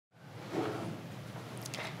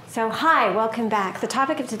So hi, welcome back. The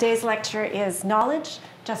topic of today's lecture is knowledge,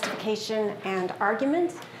 justification, and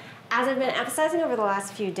argument. As I've been emphasizing over the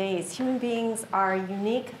last few days, human beings are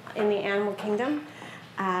unique in the animal kingdom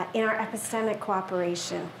in our epistemic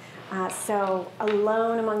cooperation. So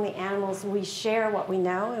alone among the animals, we share what we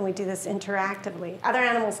know, and we do this interactively. Other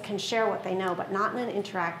animals can share what they know, but not in an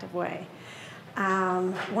interactive way.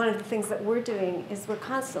 One of the things that we're doing is we're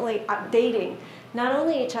constantly updating not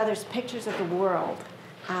only each other's pictures of the world,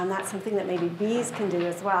 that's something that maybe bees can do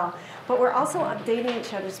as well, but we're also updating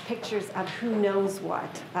each other's pictures of who knows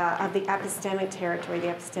what, of the epistemic territory, the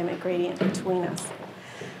epistemic gradient between us.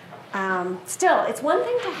 Still, it's one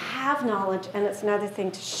thing to have knowledge and it's another thing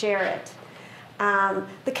to share it.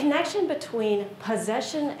 The connection between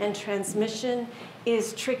possession and transmission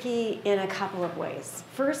is tricky in a couple of ways.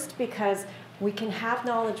 First, because we can have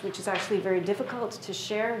knowledge which is actually very difficult to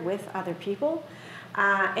share with other people.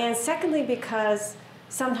 And secondly, because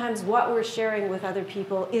sometimes what we're sharing with other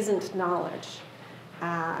people isn't knowledge.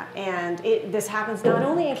 This happens not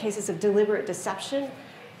only in cases of deliberate deception,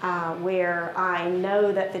 where I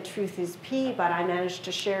know that the truth is P, but I managed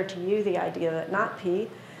to share to you the idea that not P,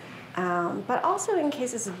 but also in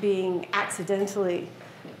cases of being accidentally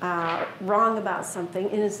wrong about something,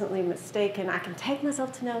 innocently mistaken. I can take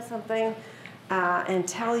myself to know something and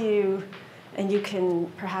tell you, and you can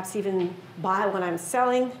perhaps even buy what I'm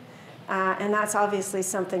selling, and that's obviously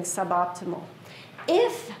something suboptimal.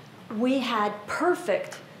 If we had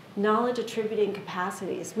perfect knowledge attributing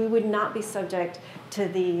capacities, we would not be subject to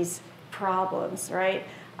these problems, right?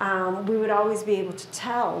 We would always be able to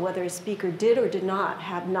tell whether a speaker did or did not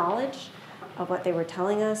have knowledge of what they were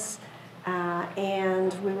telling us,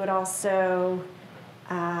 and we would also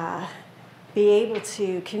be able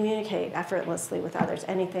to communicate effortlessly with others,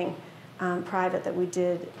 anything private that we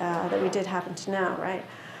did happen to know, right?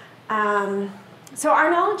 So our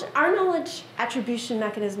knowledge attribution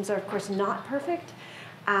mechanisms are, of course, not perfect.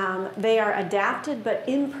 They are adapted, but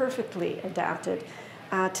imperfectly adapted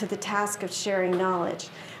to the task of sharing knowledge.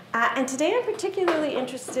 And today I'm particularly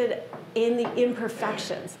interested in the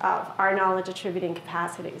imperfections of our knowledge attributing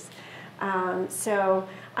capacities. So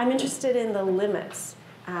I'm interested in the limits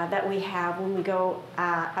that we have when we go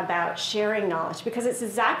about sharing knowledge, because it's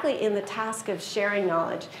exactly in the task of sharing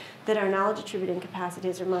knowledge that our knowledge attributing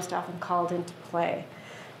capacities are most often called into play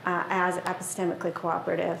as epistemically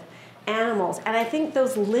cooperative animals. And I think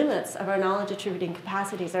those limits of our knowledge attributing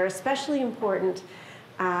capacities are especially important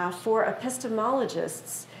for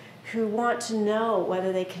epistemologists who want to know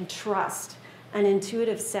whether they can trust an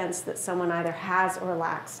intuitive sense that someone either has or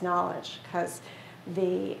lacks knowledge, because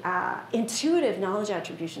the intuitive knowledge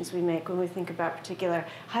attributions we make when we think about particular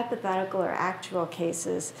hypothetical or actual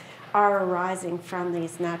cases are arising from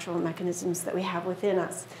these natural mechanisms that we have within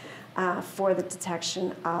us for the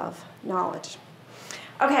detection of knowledge.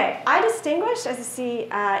 Okay, I distinguish, as you see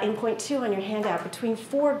in point 2 on your handout, between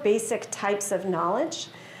 4 basic types of knowledge.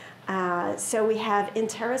 So we have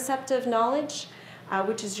interoceptive knowledge,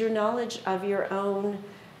 which is your knowledge of your own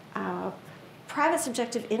private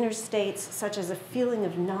subjective inner states, such as a feeling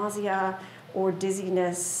of nausea or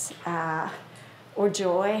dizziness or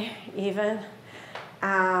joy, even.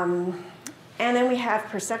 And then we have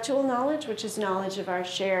perceptual knowledge, which is knowledge of our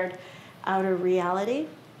shared outer reality.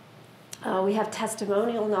 We have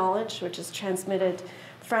testimonial knowledge, which is transmitted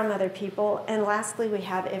from other people. And lastly, we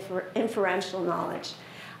have inferential knowledge.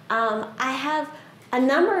 I have a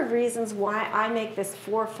number of reasons why I make this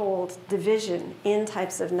 4-fold division in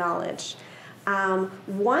types of knowledge.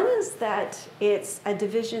 One is that it's a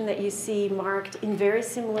division that you see marked in very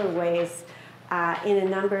similar ways in a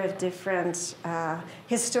number of different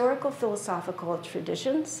historical philosophical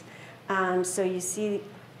traditions. So you see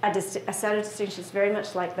a set of distinctions very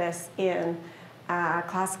much like this in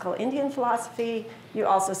classical Indian philosophy. You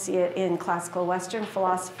also see it in classical Western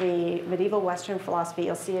philosophy, medieval Western philosophy.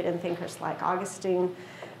 You'll see it in thinkers like Augustine.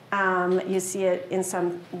 You see it in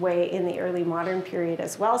some way in the early modern period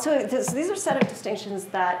as well. So these are a set of distinctions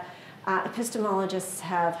that epistemologists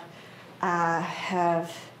have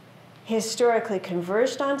historically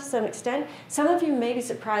converged on to some extent. Some of you may be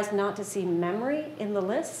surprised not to see memory in the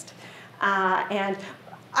list. And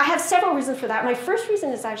I have several reasons for that. My first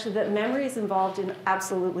reason is actually that memory is involved in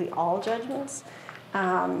absolutely all judgments,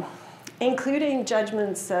 including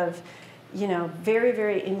judgments of, very,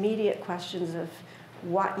 very immediate questions of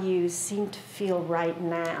what you seem to feel right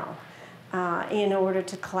now in order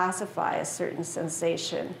to classify a certain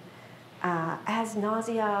sensation as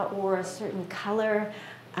nausea or a certain color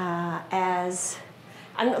as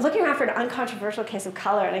I'm looking around for an uncontroversial case of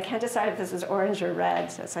color, and I can't decide if this is orange or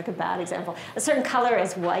red, so it's like a bad example. A certain color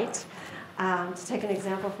is white, to take an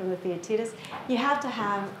example from the Theaetetus, you have to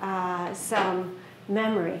have some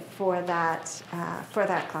memory for that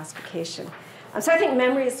classification. So I think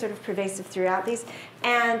memory is sort of pervasive throughout these.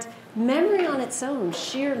 And memory on its own,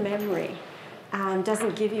 sheer memory,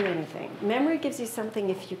 doesn't give you anything. Memory gives you something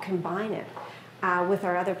if you combine it with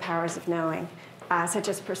our other powers of knowing, such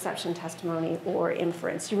as perception, testimony, or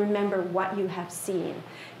inference. You remember what you have seen.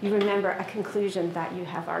 You remember a conclusion that you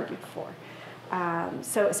have argued for.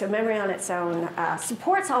 So memory on its own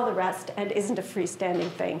supports all the rest and isn't a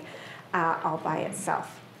freestanding thing all by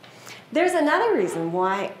itself. There's another reason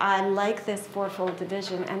why I like this fourfold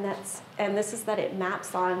division, and this is that it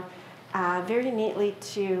maps on very neatly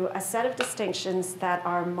to a set of distinctions that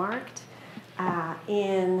are marked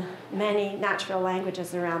in many natural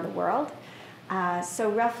languages around the world. So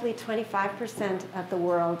roughly 25% of the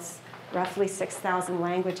world's roughly 6,000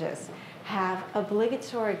 languages have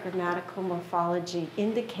obligatory grammatical morphology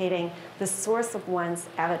indicating the source of one's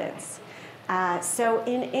evidence. So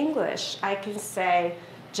in English, I can say,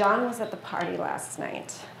 John was at the party last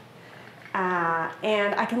night.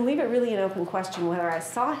 And I can leave it really an open question whether I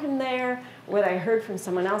saw him there, whether I heard from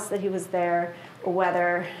someone else that he was there, or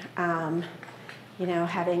whether, having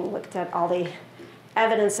looked at all the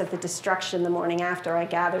evidence of the destruction the morning after, I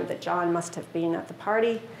gathered that John must have been at the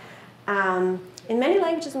party. In many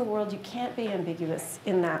languages in the world, you can't be ambiguous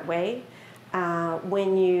in that way.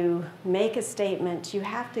 When you make a statement, you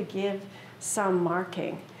have to give some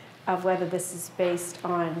marking of whether this is based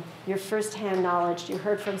on your first-hand knowledge, you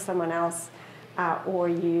heard from someone else, or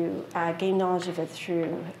you gain knowledge of it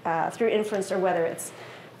through inference, or whether it's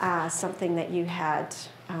something that you had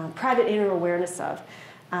private inner awareness of,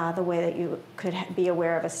 the way that you could be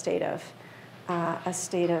aware of a state of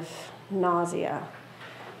nausea,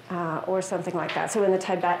 or something like that. So in the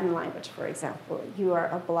Tibetan language, for example, you are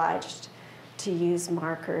obliged to use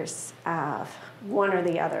markers of one or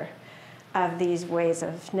the other of these ways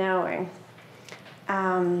of knowing.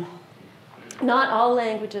 Not all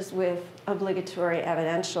languages with obligatory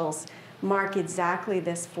evidentials mark exactly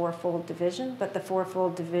this fourfold division, but the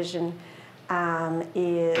fourfold division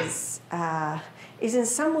is in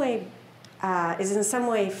some way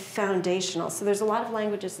foundational. So there's a lot of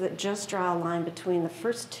languages that just draw a line between the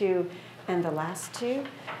first two and the last two.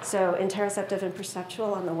 So interoceptive and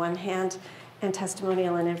perceptual on the one hand, and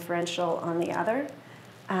testimonial and inferential on the other.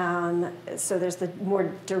 So there's the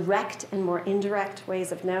more direct and more indirect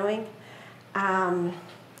ways of knowing. And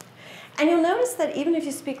you'll notice that even if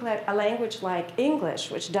you speak a language like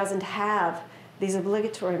English, which doesn't have these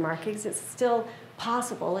obligatory markings, it's still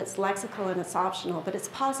possible. It's lexical and it's optional, but it's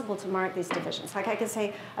possible to mark these divisions. Like I can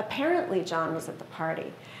say, apparently John was at the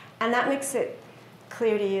party. And that makes it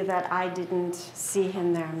clear to you that I didn't see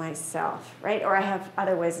him there myself, right? Or I have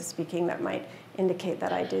other ways of speaking that might indicate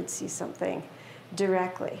that I did see something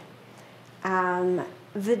directly. The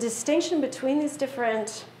distinction between these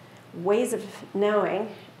different ways of knowing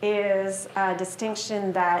is a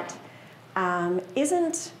distinction that is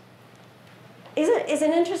an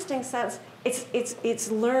interesting sense.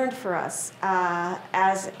 It's learned for us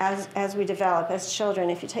as we develop as children.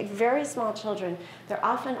 If you take very small children, they're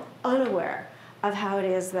often unaware of how it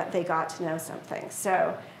is that they got to know something.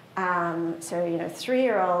 So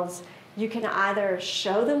 3-year-olds, you can either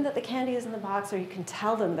show them that the candy is in the box or you can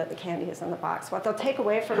tell them that the candy is in the box. What they'll take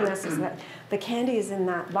away from this is that the candy is in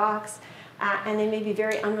that box, and they may be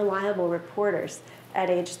very unreliable reporters at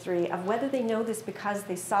age 3 of whether they know this because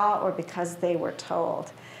they saw or because they were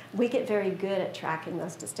told. We get very good at tracking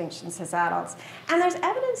those distinctions as adults. And there's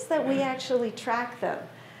evidence that we actually track them,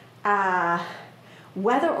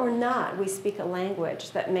 whether or not we speak a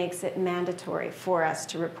language that makes it mandatory for us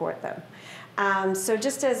to report them. So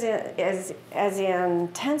just as in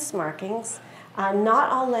tense markings,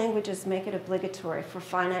 not all languages make it obligatory for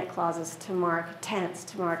finite clauses to mark tense,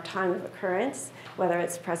 to mark time of occurrence, whether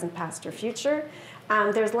it's present, past, or future.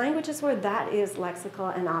 There's languages where that is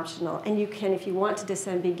lexical and optional, and you can, if you want to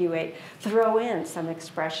disambiguate, throw in some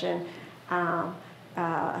expression.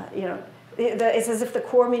 It's as if the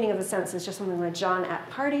core meaning of the sentence is just something like John at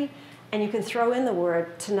party, and you can throw in the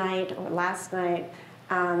word tonight or last night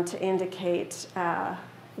to indicate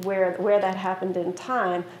where that happened in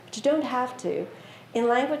time, but you don't have to. In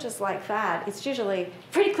languages like that, it's usually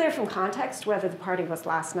pretty clear from context whether the party was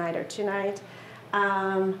last night or tonight.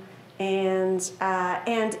 And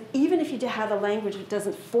even if you have a language that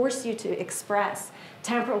doesn't force you to express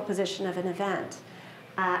temporal position of an event,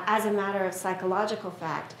 as a matter of psychological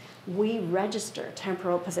fact, we register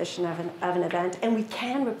temporal position of an event, and we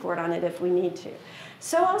can report on it if we need to.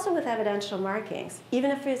 So also with evidential markings, even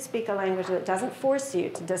if you speak a language that doesn't force you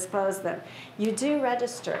to disclose them, you do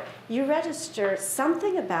register. You register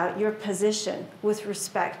something about your position with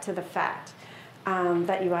respect to the fact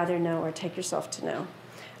that you either know or take yourself to know.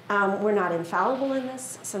 We're not infallible in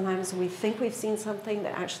this. Sometimes we think we've seen something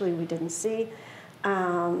that actually we didn't see.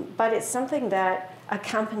 But it's something that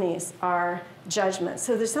accompanies our judgment.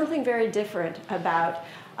 So there's something very different about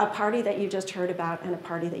a party that you just heard about and a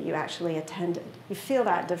party that you actually attended. You feel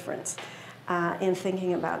that difference in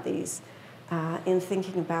thinking about these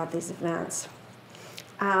events.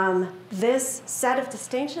 This set of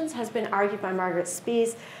distinctions has been argued by Margaret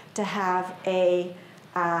Spies to have a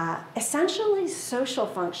essentially social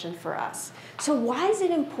function for us. So why is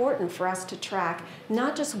it important for us to track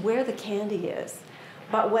not just where the candy is,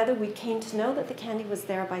 but whether we came to know that the candy was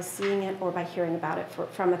there by seeing it or by hearing about it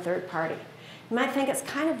from a third party? You might think it's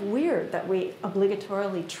kind of weird that we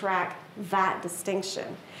obligatorily track that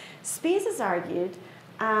distinction. Spies has argued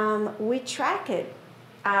we track it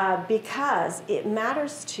because it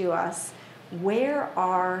matters to us where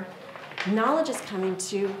our knowledge is coming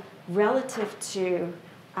to relative to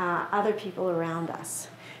other people around us.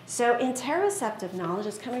 So interoceptive knowledge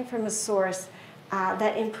is coming from a source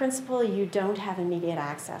that in principle you don't have immediate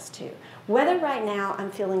access to. Whether right now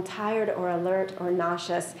I'm feeling tired or alert or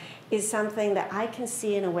nauseous is something that I can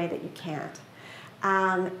see in a way that you can't.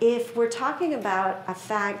 If we're talking about a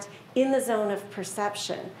fact in the zone of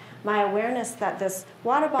perception, my awareness that this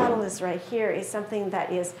water bottle is right here is something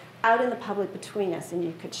that is out in the public between us and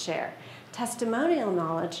you could share. Testimonial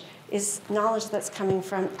knowledge is knowledge that's coming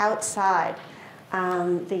from outside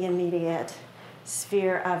the immediate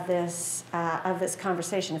sphere of this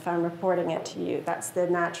conversation. If I'm reporting it to you, that's the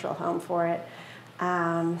natural home for it.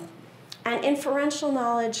 And inferential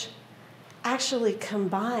knowledge actually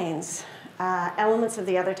combines elements of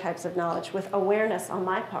the other types of knowledge with awareness on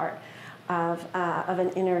my part of an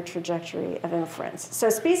inner trajectory of inference. So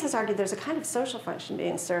Spies has argued there's a kind of social function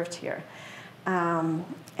being served here.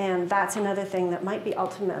 And that's another thing that might be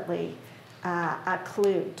ultimately a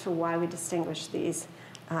clue to why we distinguish these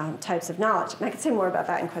types of knowledge. And I could say more about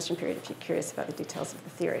that in question period if you're curious about the details of the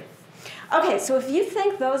theory. Okay, so if you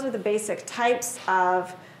think those are the basic types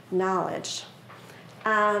of knowledge,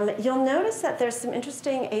 you'll notice that there's some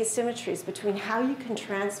interesting asymmetries between how you can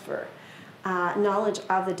transfer knowledge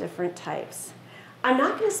of the different types. I'm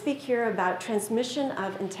not going to speak here about transmission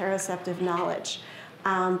of interoceptive knowledge,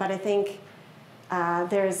 but I think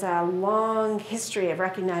there's a long history of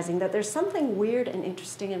recognizing that there's something weird and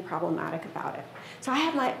interesting and problematic about it. So I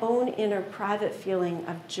have my own inner private feeling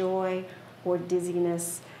of joy or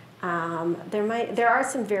dizziness. There are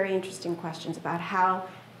some very interesting questions about how,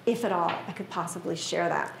 if at all, I could possibly share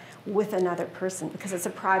that with another person, because it's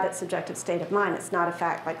a private, subjective state of mind. It's not a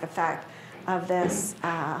fact like the fact of this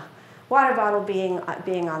water bottle being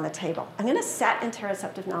on the table. I'm going to set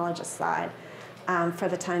interoceptive knowledge aside for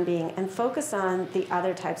the time being and focus on the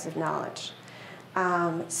other types of knowledge.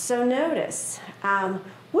 So notice,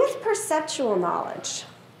 with perceptual knowledge,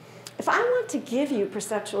 if I want to give you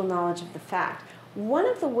perceptual knowledge of the fact, one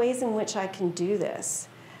of the ways in which I can do this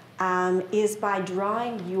is by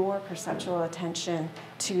drawing your perceptual attention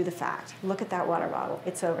to the fact. Look at that water bottle.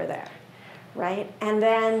 It's over there, right? And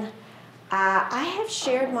then I have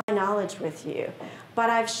shared my knowledge with you, but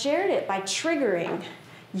I've shared it by triggering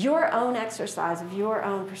your own exercise of your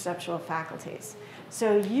own perceptual faculties.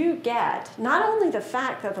 So you get not only the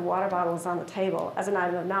fact that the water bottle is on the table as an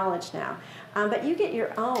item of knowledge now, but you get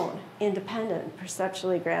your own independent,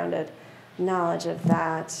 perceptually grounded knowledge of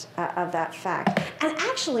that fact. And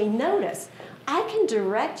actually, notice, I can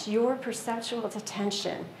direct your perceptual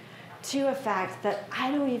attention to a fact that I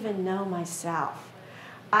don't even know myself.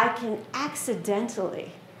 I can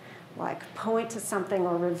accidentally point to something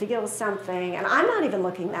or reveal something, and I'm not even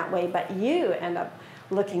looking that way, but you end up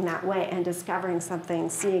looking that way and discovering something,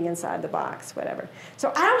 seeing inside the box, whatever.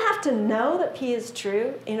 So I don't have to know that P is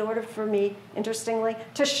true in order for me, interestingly,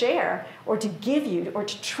 to share or to give you or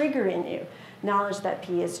to trigger in you knowledge that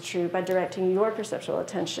P is true by directing your perceptual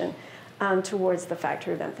attention towards the fact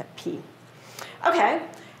or event that P. Okay,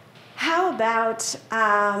 how about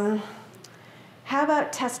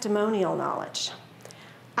testimonial knowledge?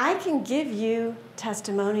 I can give you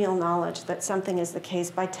testimonial knowledge that something is the case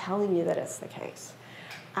by telling you that it's the case.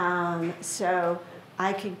 So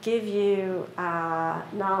I could give you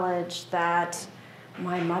knowledge that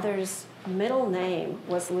my mother's middle name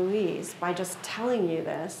was Louise by just telling you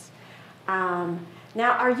this.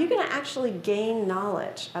 Now, are you going to actually gain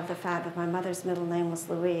knowledge of the fact that my mother's middle name was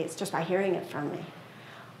Louise just by hearing it from me?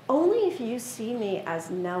 only if you see me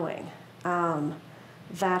as knowing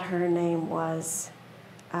that her name was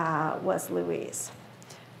Louise.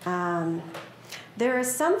 There are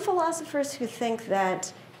some philosophers who think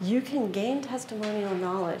that you can gain testimonial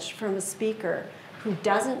knowledge from a speaker who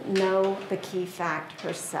doesn't know the key fact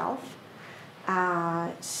herself.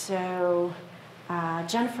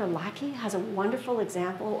 Jennifer Lackey has a wonderful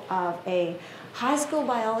example of a high school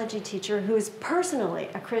biology teacher who is personally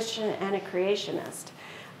a Christian and a creationist.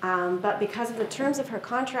 But because of the terms of her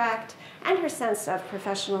contract and her sense of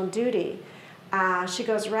professional duty, she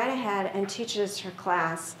goes right ahead and teaches her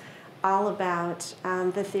class all about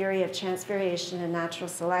the theory of chance variation and natural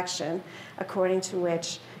selection, according to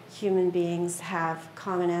which human beings have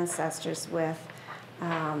common ancestors with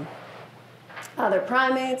other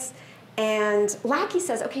primates. And Lackey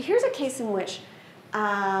says, okay, here's a case in which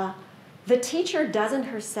the teacher doesn't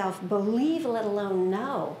herself believe, let alone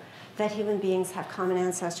know, that human beings have common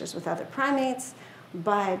ancestors with other primates,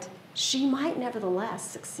 but she might nevertheless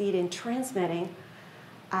succeed in transmitting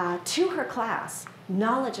to her class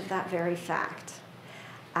knowledge of that very fact.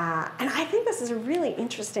 And I think this is a really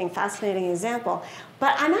interesting, fascinating example,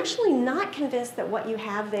 but I'm actually not convinced that what you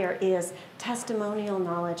have there is testimonial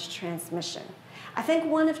knowledge transmission. I think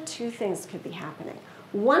one of two things could be happening.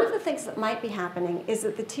 One of the things that might be happening is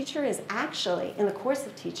that the teacher is actually, in the course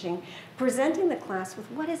of teaching, presenting the class with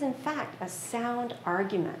what is in fact a sound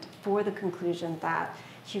argument for the conclusion that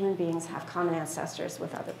human beings have common ancestors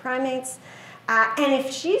with other primates. And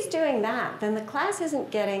if she's doing that, then the class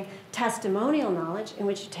isn't getting testimonial knowledge in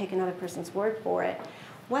which you take another person's word for it.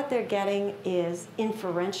 What they're getting is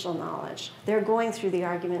inferential knowledge. They're going through the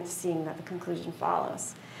argument, seeing that the conclusion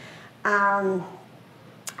follows.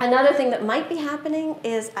 Another thing that might be happening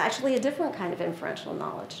is actually a different kind of inferential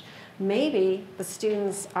knowledge. Maybe the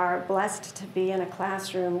students are blessed to be in a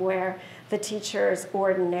classroom where the teachers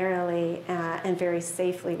ordinarily and very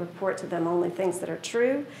safely report to them only things that are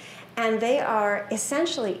true, and they are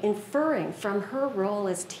essentially inferring from her role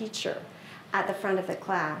as teacher at the front of the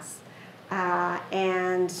class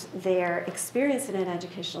and their experience in an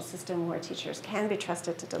educational system where teachers can be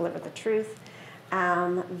trusted to deliver the truth.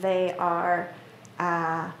 They are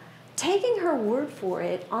taking her word for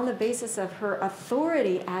it on the basis of her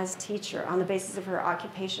authority as teacher, on the basis of her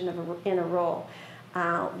occupation in a role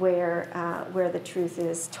where the truth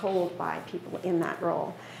is told by people in that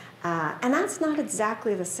role. And that's not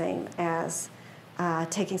exactly the same as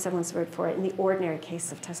taking someone's word for it in the ordinary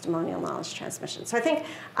case of testimonial knowledge transmission. So I think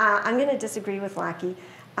I'm going to disagree with Lackey.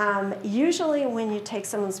 Usually when you take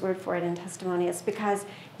someone's word for it in testimony, it's because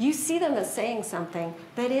you see them as saying something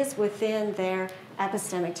that is within their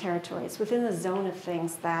epistemic territory. It's within the zone of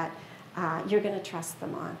things that you're going to trust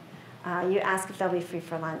them on. You ask if they'll be free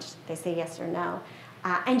for lunch. They say yes or no.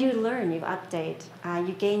 And you learn, you update,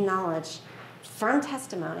 you gain knowledge from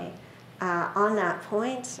testimony on that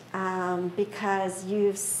point because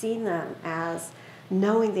you've seen them as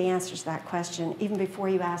knowing the answers to that question even before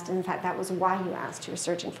you asked. And in fact, that was why you asked. You were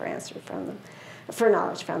searching for answer from them, for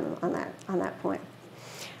knowledge from them on that point.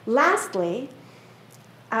 Lastly,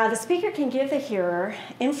 the speaker can give the hearer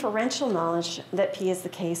inferential knowledge that P is the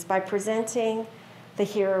case by presenting the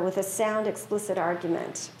hearer with a sound, explicit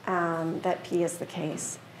argument that P is the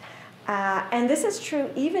case. And this is true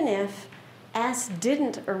even if S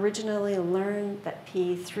didn't originally learn that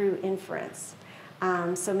P through inference.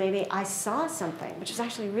 So maybe I saw something, which is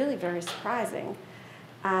actually really very surprising,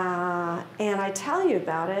 and I tell you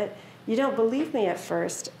about it. You don't believe me at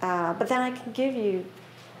first, but then I can give you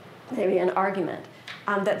maybe an argument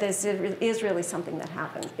that this is really something that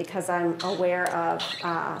happened because I'm aware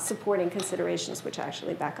of supporting considerations which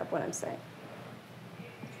actually back up what I'm saying.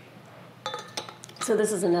 So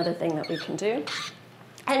this is another thing that we can do.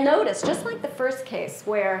 And notice, just like the first case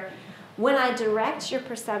where when I direct your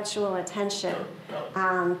perceptual attention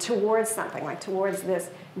towards something, like towards this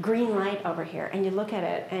green light over here, and you look at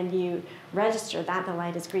it and you register that the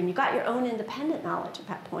light is green, you got your own independent knowledge at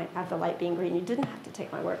that point of the light being green. You didn't have to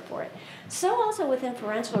take my word for it. So also with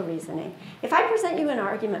inferential reasoning, if I present you an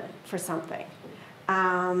argument for something,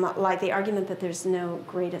 like the argument that there's no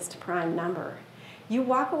greatest prime number, you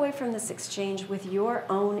walk away from this exchange with your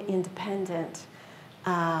own independent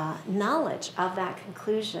knowledge of that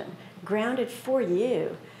conclusion, grounded for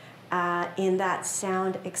you in that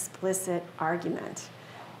sound, explicit argument.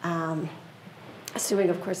 Assuming,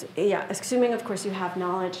 of course, you have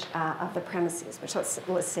knowledge of the premises, which let's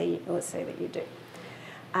say that you do.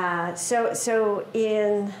 So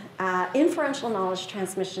in inferential knowledge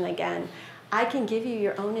transmission, again, I can give you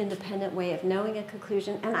your own independent way of knowing a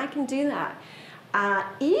conclusion, and I can do that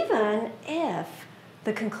even if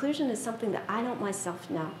the conclusion is something that I don't myself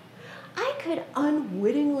know. I could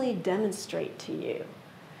unwittingly demonstrate to you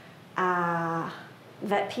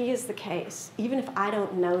that P is the case, even if I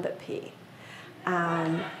don't know that P.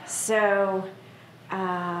 So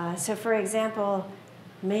for example,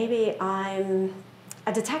 maybe I'm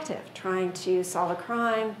a detective trying to solve a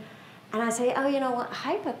crime, and I say, oh, you know what,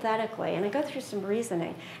 hypothetically, and I go through some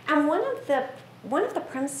reasoning. And one of the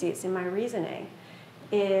premises in my reasoning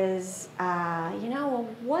is, you know, well,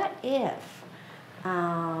 what if,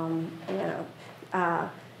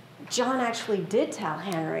 John actually did tell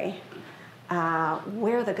Henry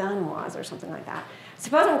where the gun was or something like that.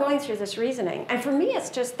 Suppose I'm going through this reasoning, and for me, it's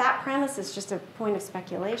just, that premise is just a point of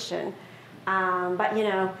speculation. But, you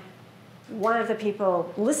know, one of the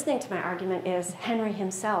people listening to my argument is Henry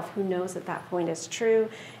himself, who knows that that point is true,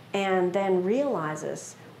 and then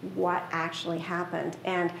realizes what actually happened.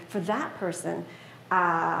 And for that person,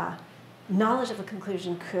 knowledge of a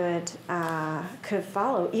conclusion could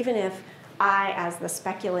follow, even if I, as the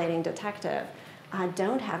speculating detective,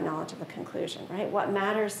 don't have knowledge of a conclusion, right? What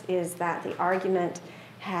matters is that the argument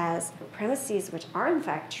has premises which are in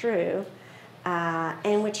fact true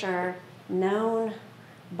and which are known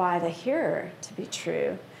by the hearer to be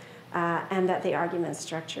true, and that the argument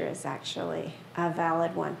structure is actually a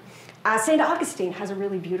valid one. St. Augustine has a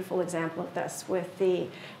really beautiful example of this with the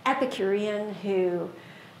Epicurean who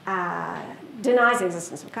denies the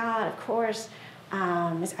existence of God, of course,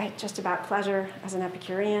 is just about pleasure as an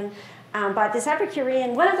Epicurean. But this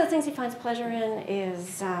Epicurean, one of the things he finds pleasure in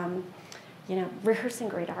is, you know, rehearsing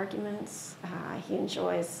great arguments. He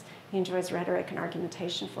enjoys rhetoric and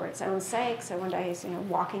argumentation for its own sake. So one day he's, you know,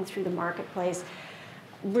 walking through the marketplace,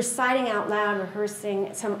 reciting out loud,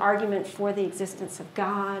 rehearsing some argument for the existence of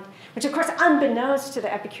God, which of course, unbeknownst to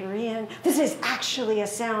the Epicurean, this is actually a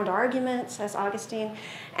sound argument, says Augustine,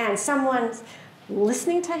 and someone's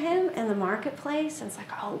listening to him in the marketplace, and it's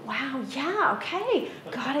like, oh, wow, yeah, okay,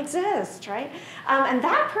 God exists, right? And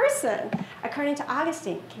that person, according to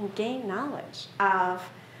Augustine, can gain knowledge of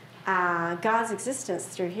God's existence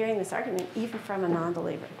through hearing this argument, even from a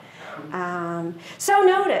non-believer. So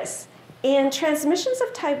notice, in transmissions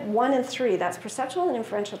of type 1 and 3, that's perceptual and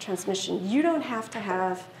inferential transmission, you don't have to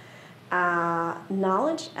have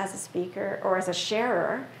knowledge as a speaker or as a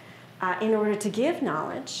sharer in order to give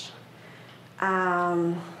knowledge.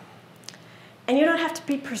 And you don't have to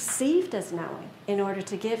be perceived as knowing in order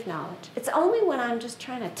to give knowledge. It's only when I'm just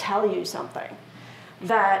trying to tell you something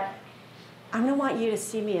that I'm going to want you to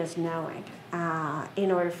see me as knowing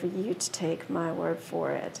in order for you to take my word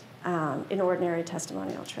for it in ordinary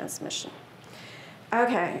testimonial transmission.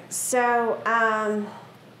 Okay, so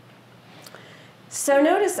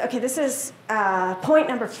notice, okay, this is point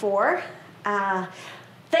number 4.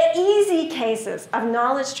 The easy cases of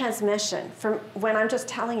knowledge transmission from when I'm just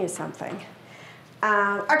telling you something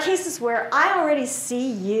are cases where I already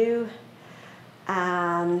see you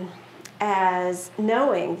as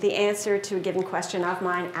knowing the answer to a given question of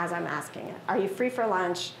mine as I'm asking it. Are you free for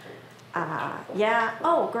lunch? Yeah?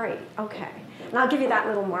 Oh, great. Okay. And I'll give you that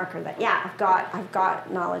little marker that, yeah, I've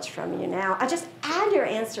got knowledge from you now. I just add your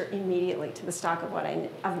answer immediately to the stock of what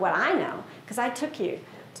I know, because I took you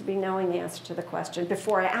to be knowing the answer to the question.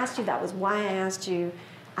 Before I asked you, that was why I asked you.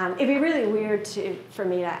 It'd be really weird for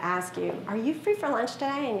me to ask you, are you free for lunch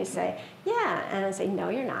today? And you say, yeah. And I say, no,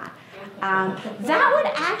 you're not. That would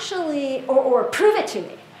actually, or prove it to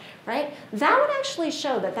me, right? That would actually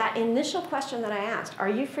show that that initial question that I asked, are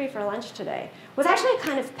you free for lunch today, was actually a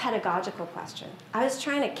kind of pedagogical question. I was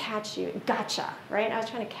trying to catch you, gotcha, right? I was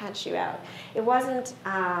trying to catch you out. It wasn't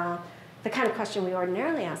the kind of question we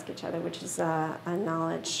ordinarily ask each other, which is a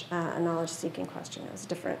knowledge-seeking question. It was a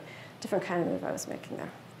different kind of move I was making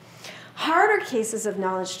there. Harder cases of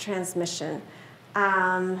knowledge transmission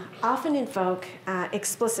often invoke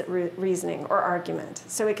explicit reasoning or argument,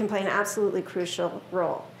 so it can play an absolutely crucial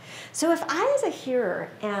role. So if I, as a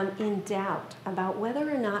hearer, am in doubt about whether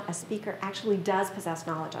or not a speaker actually does possess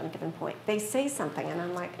knowledge on a given point, they say something, and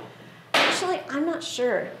I'm like, actually, I'm not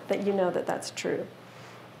sure that you know that that's true.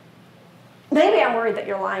 Maybe I'm worried that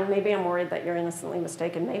you're lying. Maybe I'm worried that you're innocently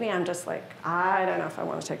mistaken. Maybe I'm just like, I don't know if I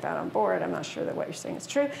want to take that on board. I'm not sure that what you're saying is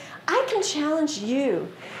true. I can challenge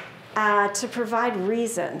you to provide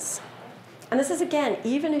reasons. And this is, again,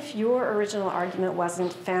 even if your original argument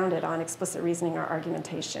wasn't founded on explicit reasoning or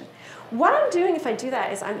argumentation. What I'm doing if I do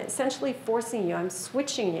that is I'm essentially forcing you, I'm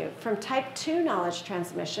switching you from type 2 knowledge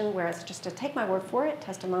transmission, where it's just to take my word for it,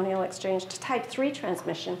 testimonial exchange, to type 3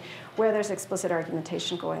 transmission, where there's explicit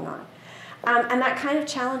argumentation going on. And that kind of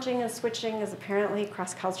challenging and switching is apparently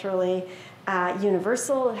cross-culturally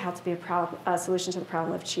universal. It helps to be a solution to the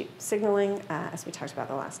problem of cheap signaling, as we talked about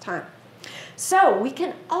the last time. So we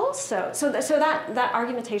can also, that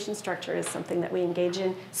argumentation structure is something that we engage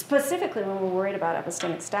in specifically when we're worried about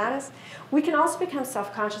epistemic status. We can also become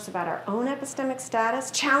self-conscious about our own epistemic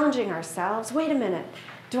status, challenging ourselves. Wait a minute,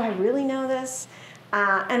 do I really know this?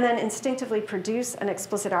 And then instinctively produce an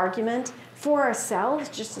explicit argument for ourselves,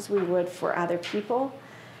 just as we would for other people.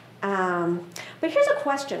 But here's a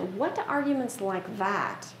question. What do arguments like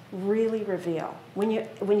that really reveal? When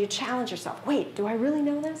you challenge yourself, wait, do I really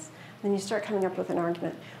know this? Then you start coming up with an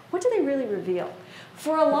argument. What do they really reveal?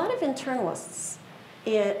 For a lot of internalists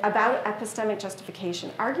about epistemic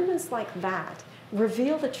justification, arguments like that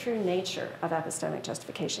reveal the true nature of epistemic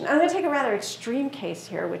justification. I'm going to take a rather extreme case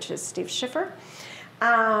here, which is Steve Schiffer,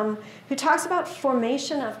 who talks about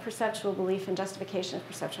formation of perceptual belief and justification of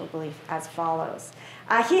perceptual belief as follows.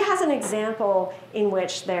 He has an example in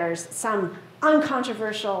which there's some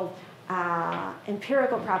uncontroversial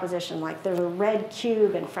empirical proposition, like there's a red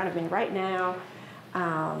cube in front of me right now,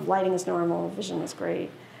 lighting is normal, vision is great,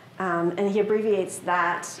 and he abbreviates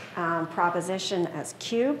that proposition as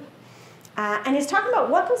cube. And he's talking about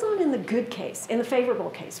what goes on in the good case, in the favorable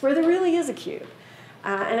case, where there really is a cube,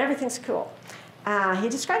 and everything's cool. He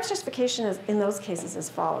describes justification in those cases as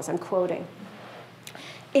follows, I'm quoting.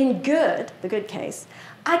 In good, the good case,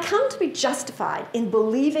 I come to be justified in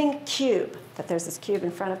believing cube, that there's this cube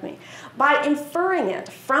in front of me, by inferring it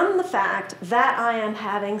from the fact that I am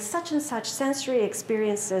having such and such sensory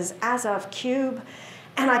experiences as of cube,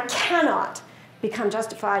 and I cannot become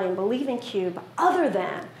justified in believing cube other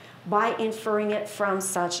than by inferring it from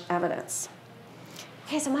such evidence.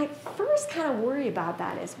 Okay, so my first kind of worry about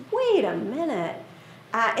that is, wait a minute.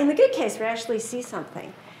 In the good case, we actually see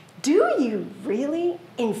something. Do you really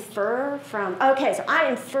infer from, okay, so I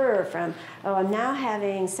infer from, oh, I'm now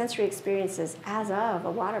having sensory experiences as of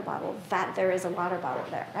a water bottle, that there is a water bottle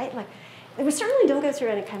there, right? Like, we certainly don't go through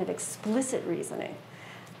any kind of explicit reasoning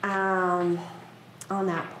on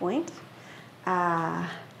that point.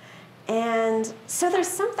 And so there's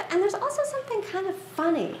something, and there's also something kind of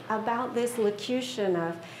funny about this locution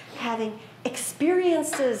of having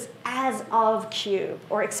experiences as of cube,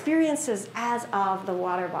 or experiences as of the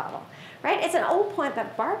water bottle, right? It's an old point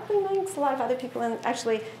that Berkeley makes, a lot of other people, and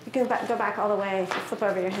actually you can go back all the way, if you flip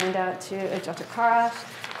over your handout to Jotakara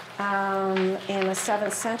in the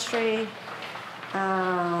 7th century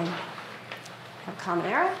of Common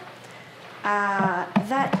Era,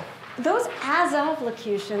 that those as-of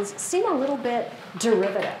locutions seem a little bit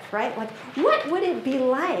derivative, right? Like, what would it be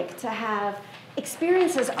like to have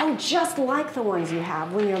experiences, oh, just like the ones you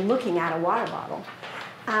have when you're looking at a water bottle,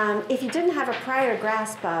 if you didn't have a prior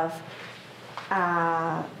grasp of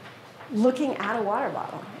looking at a water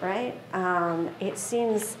bottle, right? It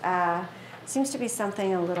seems to be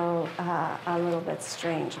something a little bit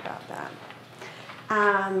strange about that.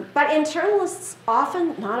 But internalists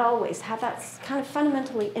often, not always, have that kind of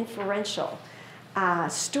fundamentally inferential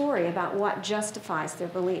story about what justifies their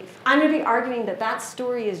belief. I'm going to be arguing that that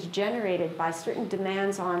story is generated by certain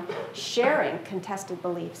demands on sharing contested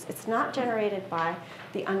beliefs. It's not generated by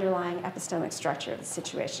the underlying epistemic structure of the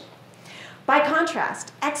situation. By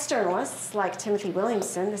contrast, externalists like Timothy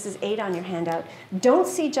Williamson, this is 8 on your handout, don't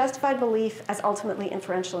see justified belief as ultimately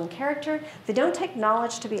inferential in character. They don't take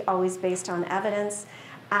knowledge to be always based on evidence.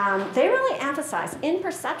 They really emphasize, in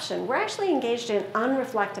perception, we're actually engaged in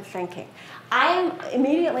unreflective thinking. I am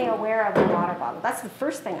immediately aware of the water bottle. That's the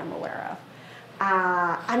first thing I'm aware of.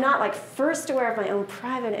 I'm not like first aware of my own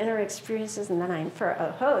private inner experiences and then I infer,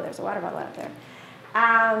 oh ho, there's a water bottle out there.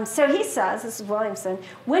 So he says, this is Williamson,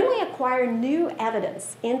 when we acquire new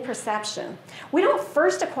evidence in perception, we don't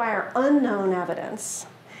first acquire unknown evidence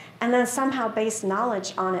and then somehow base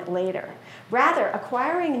knowledge on it later. Rather,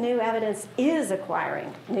 acquiring new evidence is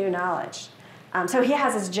acquiring new knowledge. So he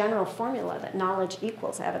has this general formula that knowledge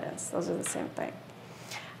equals evidence. Those are the same thing.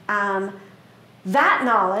 That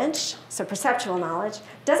knowledge, so perceptual knowledge,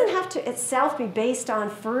 doesn't have to itself be based on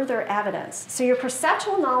further evidence. So your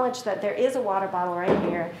perceptual knowledge that there is a water bottle right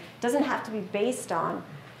here doesn't have to be based on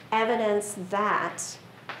evidence that,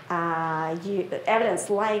 evidence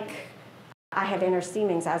like I have inner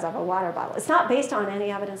seemings as of a water bottle. It's not based on any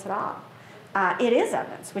evidence at all. It is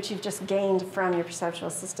evidence, which you've just gained from your perceptual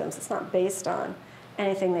systems. It's not based on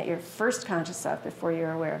anything that you're first conscious of before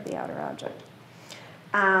you're aware of the outer object.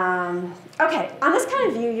 Okay, on this kind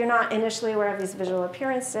of view, you're not initially aware of these visual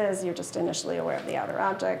appearances. You're just initially aware of the outer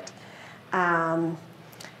object. Then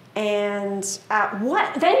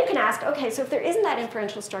you can ask, okay, so if there isn't that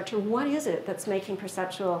inferential structure, what is it that's making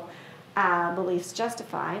perceptual beliefs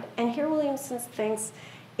justified? And here Williamson thinks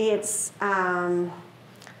it's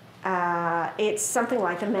something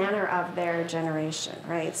like the manner of their generation,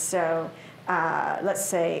 right? So let's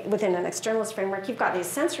say, within an externalist framework, you've got these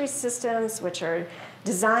sensory systems which are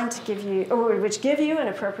designed to give you, or which give you an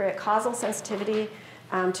appropriate causal sensitivity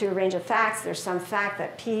to a range of facts. There's some fact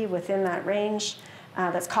that P within that range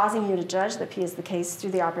that's causing you to judge that P is the case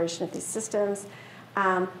through the operation of these systems.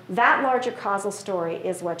 That larger causal story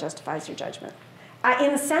is what justifies your judgment.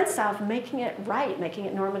 In the sense of making it right, making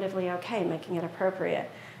it normatively okay, making it appropriate,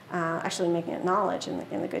 actually making it knowledge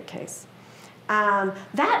in the good case.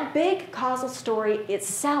 That big causal story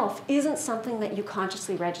itself isn't something that you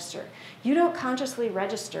consciously register. You don't consciously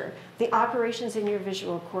register the operations in your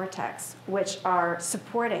visual cortex which are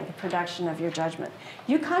supporting the production of your judgment.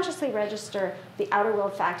 You consciously register the outer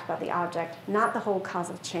world fact about the object, not the whole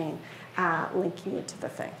causal chain linking you to the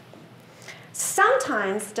thing.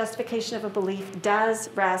 Sometimes justification of a belief does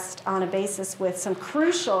rest on a basis with some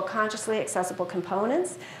crucial consciously accessible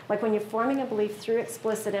components. Like when you're forming a belief through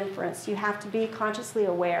explicit inference, you have to be consciously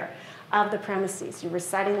aware of the premises. You're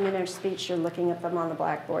reciting them in your speech, you're looking at them on the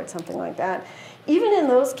blackboard, something like that. Even in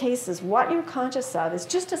those cases, what you're conscious of is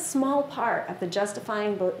just a small part of the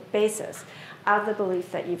justifying basis of the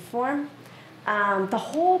belief that you form. The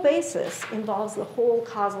whole basis involves the whole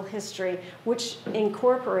causal history, which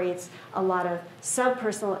incorporates a lot of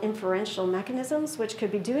subpersonal inferential mechanisms, which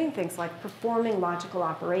could be doing things like performing logical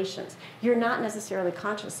operations. You're not necessarily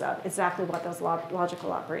conscious of exactly what those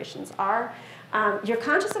logical operations are. You're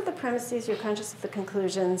conscious of the premises, you're conscious of the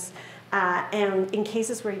conclusions, and in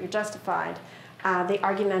cases where you're justified, the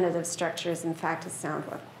argumentative structure is in fact a sound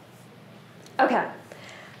one. Okay.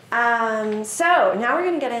 So now we're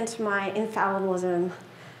going to get into my infallibilism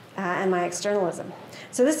and my externalism.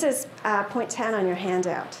 So this is point 10 on your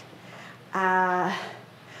handout.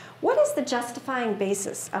 What is the justifying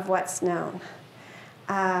basis of what's known?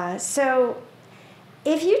 So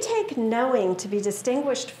if you take knowing to be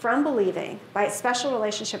distinguished from believing by its special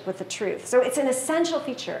relationship with the truth, so it's an essential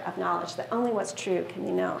feature of knowledge that only what's true can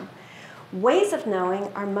be known. Ways of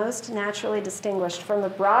knowing are most naturally distinguished from the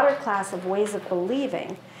broader class of ways of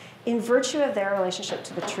believing in virtue of their relationship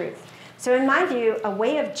to the truth. So in my view, a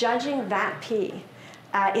way of judging that P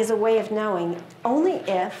is a way of knowing only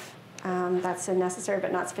if, that's a necessary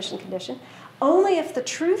but not sufficient condition, only if the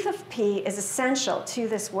truth of P is essential to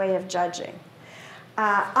this way of judging.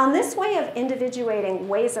 On this way of individuating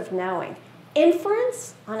ways of knowing,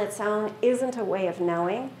 inference on its own isn't a way of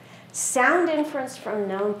knowing. Sound inference from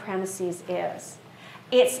known premises is.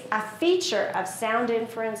 It's a feature of sound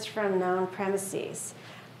inference from known premises.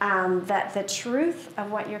 That the truth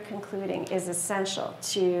of what you're concluding is essential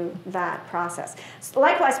to that process.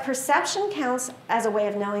 Likewise, perception counts as a way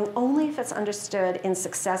of knowing only if it's understood in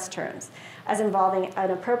success terms, as involving an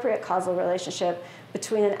appropriate causal relationship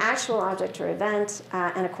between an actual object or event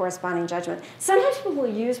and a corresponding judgment. Sometimes people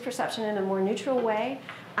will use perception in a more neutral way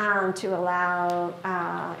to allow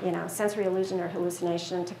sensory illusion or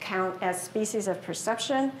hallucination to count as species of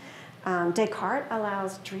perception. Descartes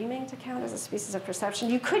allows dreaming to count as a species of perception.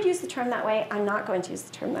 You could use the term that way. I'm not going to use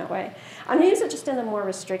the term that way. I'm going to use it just in a more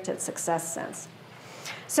restricted success sense.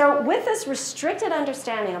 So with this restricted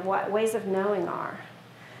understanding of what ways of knowing are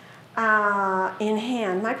in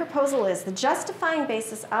hand, my proposal is the justifying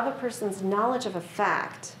basis of a person's knowledge of a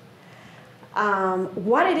fact,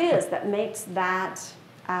 what it is that makes that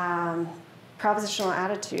propositional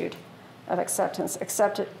attitude of acceptance,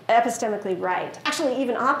 epistemically right, actually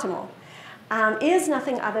even optimal, is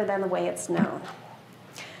nothing other than the way it's known.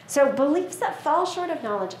 So beliefs that fall short of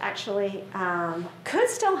knowledge actually could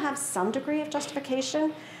still have some degree of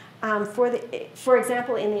justification, for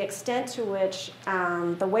example, in the extent to which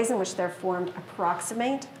the ways in which they're formed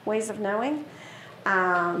approximate ways of knowing.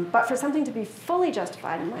 But for something to be fully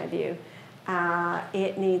justified, in my view,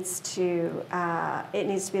 it needs to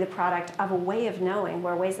be the product of a way of knowing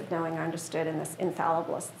where ways of knowing are understood in this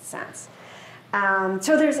infallibilist sense.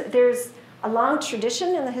 So there's a long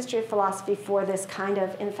tradition in the history of philosophy for this kind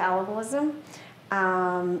of infallibilism,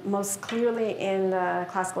 most clearly in the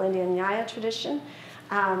classical Indian Nyaya tradition.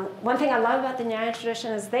 One thing I love about the Nyaya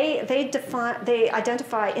tradition is they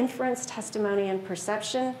identify inference, testimony, and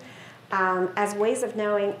perception as ways of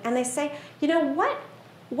knowing, and they say, you know, what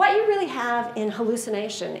you really have in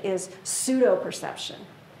hallucination is pseudo-perception.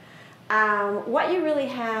 What you really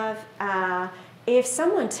have, if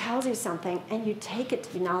someone tells you something and you take it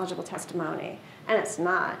to be knowledgeable testimony, and it's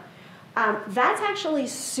not, that's actually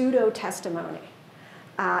pseudo-testimony.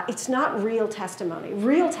 It's not real testimony.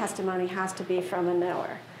 Real testimony has to be from a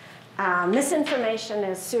knower. Misinformation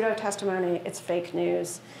is pseudo-testimony, it's fake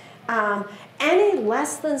news. Any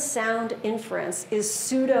less than sound inference is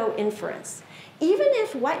pseudo-inference. Even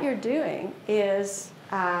if what you're doing is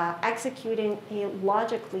executing a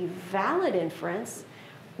logically valid inference,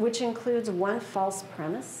 which includes one false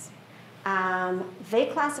premise. They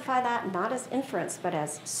classify that not as inference, but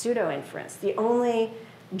as pseudo-inference. The only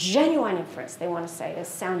genuine inference they want to say is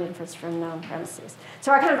sound inference from known premises.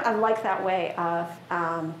 So I like that way of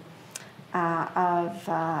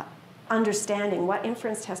understanding what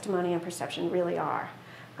inference, testimony, and perception really are.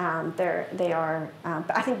 They are,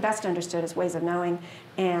 I think, best understood as ways of knowing.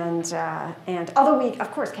 And although we,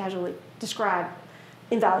 of course, casually describe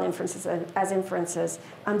invalid inferences as inferences,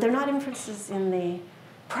 they're not inferences in the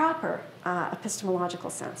proper epistemological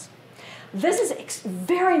sense. This is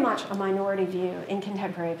very much a minority view in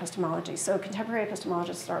contemporary epistemology. So contemporary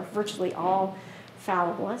epistemologists are virtually all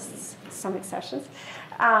fallibilists, some exceptions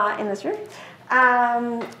in this room.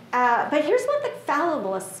 But here's what the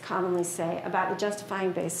fallibilists commonly say about the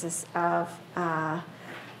justifying basis of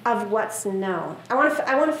what's known. I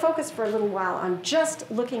want to focus for a little while on just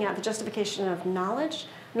looking at the justification of knowledge,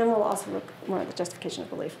 and then we'll also look more at the justification of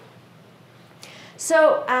belief.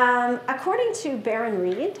 So according to Baron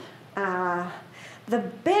Reed, the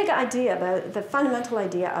big idea, the fundamental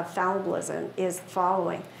idea of fallibilism is the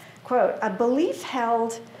following. Quote, a belief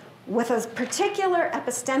held with a particular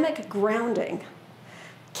epistemic grounding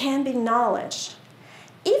can be knowledge,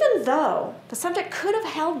 even though the subject could have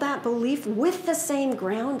held that belief with the same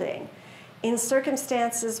grounding in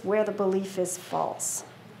circumstances where the belief is false.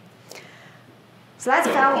 So that's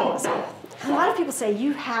fallibilism. A lot of people say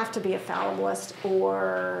you have to be a fallibilist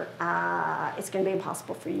or it's going to be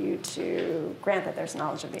impossible for you to grant that there's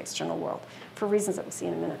knowledge of the external world for reasons that we'll see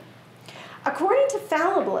in a minute. According to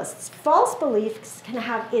fallibilists, false beliefs can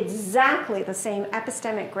have exactly the same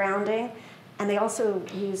epistemic grounding, and they also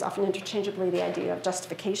use often interchangeably the idea of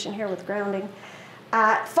justification here with grounding.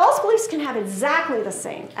 False beliefs can have exactly the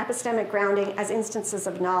same epistemic grounding as instances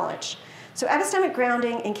of knowledge. So epistemic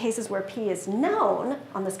grounding in cases where P is known,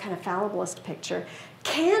 on this kind of fallibilist picture,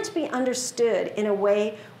 can't be understood in a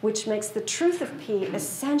way which makes the truth of P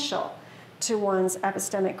essential to one's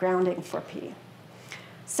epistemic grounding for P.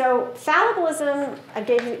 So fallibilism, I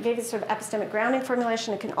gave you sort of epistemic grounding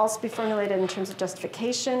formulation. It can also be formulated in terms of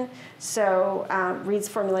justification. So Reed's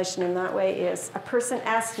formulation in that way is a person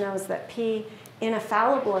S knows that P in a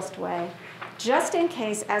fallibilist way, just in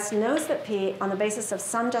case S knows that P on the basis of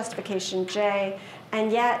some justification J, and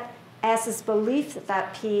yet S's belief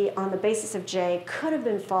that P on the basis of J could have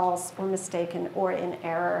been false or mistaken or in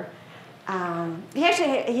error.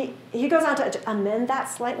 He goes on to amend that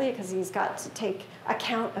slightly because he's got to take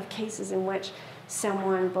account of cases in which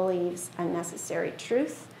someone believes a necessary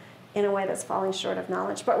truth in a way that's falling short of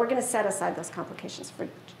knowledge. But we're going to set aside those complications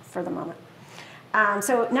for the moment.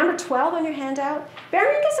 So number 12 on your handout,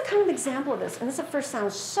 Baron gives a kind of example of this. And this at first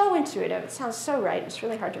sounds so intuitive. It sounds so right. It's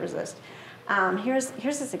really hard to resist. Here's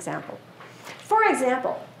this example. For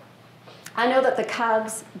example, I know that the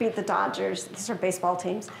Cubs beat the Dodgers. These are baseball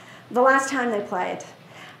teams. The last time they played.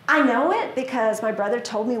 I know it because my brother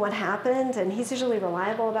told me what happened, and he's usually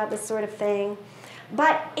reliable about this sort of thing.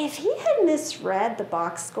 But if he had misread the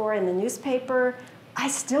box score in the newspaper, I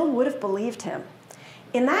still would have believed him.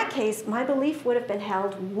 In that case, my belief would have been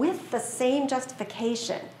held with the same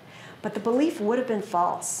justification, but the belief would have been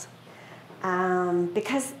false.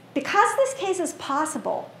 Because this case is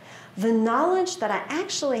possible, the knowledge that I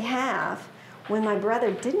actually have when my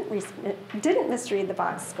brother didn't misread the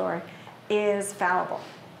box score is fallible.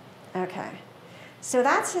 Okay, so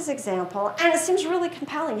that's his example, and it seems really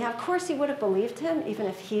compelling. Yeah, of course he would have believed him even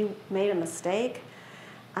if he made a mistake.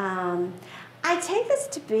 I take this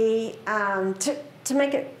to be, to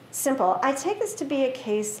make it simple, I take this to be a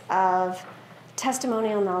case of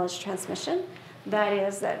testimonial knowledge transmission. That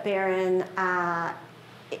is, that Baron,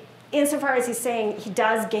 insofar as he's saying he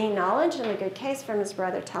does gain knowledge in a good case from his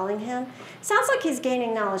brother telling him, sounds like he's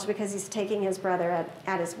gaining knowledge because he's taking his brother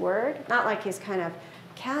at his word, not like he's kind of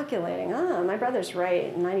calculating, oh, my brother's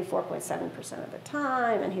right 94.7% of the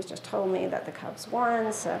time, and he's just told me that the Cubs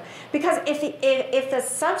won. So, because if the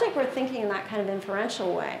subject were thinking in that kind of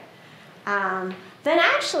inferential way, then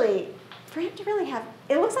actually, for him to really have,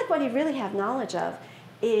 it looks like what he'd really have knowledge of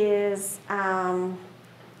is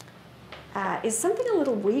something a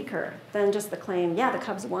little weaker than just the claim, yeah, the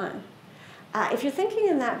Cubs won. If you're thinking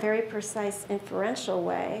in that very precise inferential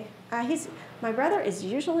way, my brother is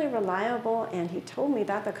usually reliable, and he told me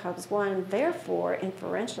that the Cubs won. Therefore,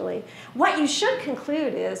 inferentially, what you should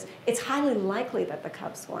conclude is it's highly likely that the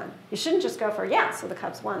Cubs won. You shouldn't just go for, yeah, so the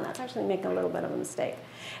Cubs won. That's actually making a little bit of a mistake.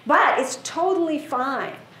 But it's totally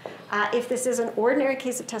fine if this is an ordinary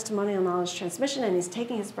case of testimonial knowledge transmission and he's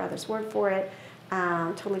taking his brother's word for it.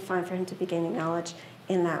 Totally fine for him to be gaining knowledge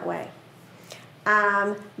in that way.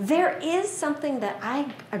 There is something that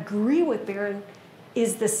I agree with Barron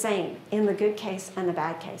is the same in the good case and the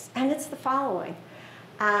bad case, and it's the following.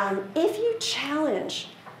 If you challenge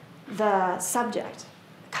the subject,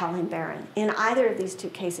 Colin Barron, in either of these two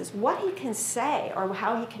cases, what he can say or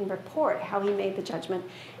how he can report how he made the judgment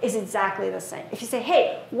is exactly the same. If you say,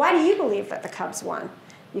 hey, why do you believe that the Cubs won?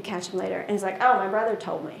 You catch him later, and he's like, oh, my brother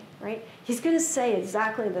told me, right? He's going to say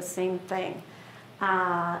exactly the same thing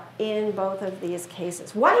in both of these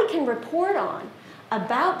cases. What he can report on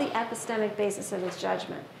about the epistemic basis of his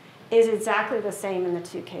judgment is exactly the same in the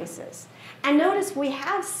two cases. And notice we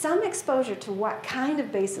have some exposure to what kind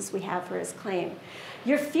of basis we have for his claim.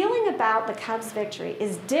 Your feeling about the Cubs' victory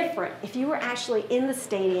is different if you were actually in the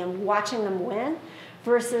stadium watching them win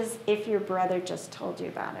versus if your brother just told you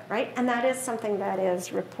about it, right? And that is something that is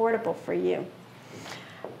reportable for you.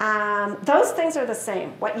 Those things are the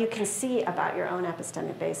same, what you can see about your own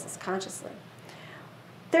epistemic basis consciously.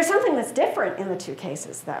 There's something that's different in the two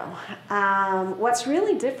cases, though. What's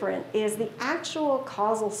really different is the actual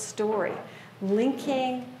causal story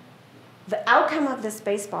linking the outcome of this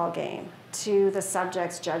baseball game to the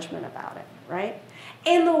subject's judgment about it, right?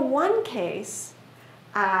 In the one case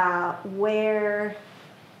where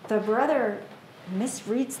the brother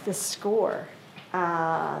misreads the score,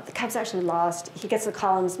 the Cubs actually lost. He gets the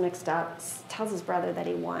columns mixed up, tells his brother that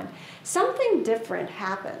he won. Something different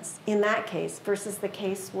happens in that case versus the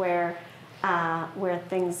case where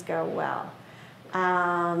things go well.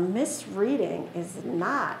 Misreading is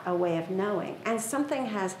not a way of knowing, and something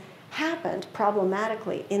has happened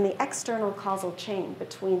problematically in the external causal chain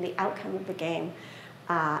between the outcome of the game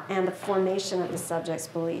and the formation of the subject's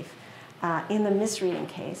belief in the misreading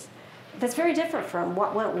case. That's very different from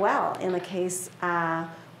what went well in the case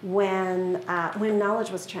when knowledge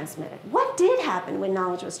was transmitted. What did happen when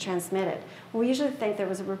knowledge was transmitted? We usually think there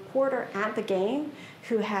was a reporter at the game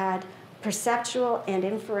who had perceptual and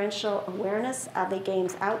inferential awareness of the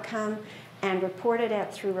game's outcome and reported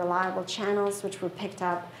it through reliable channels, which were picked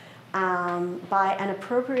up by an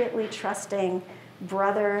appropriately trusting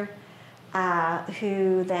brother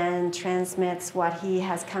who then transmits what he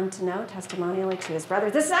has come to know testimonially to his brother.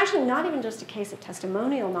 This is actually not even just a case of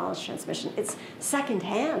testimonial knowledge transmission. It's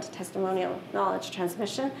secondhand testimonial knowledge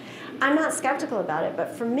transmission. I'm not skeptical about it,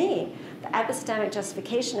 but for me, the epistemic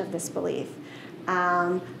justification of this belief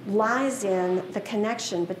lies in the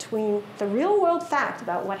connection between the real-world fact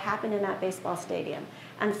about what happened in that baseball stadium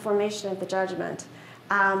and the formation of the judgment,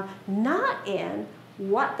 not in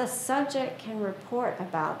what the subject can report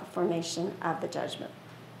about the formation of the judgment.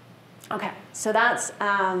 Okay, so that's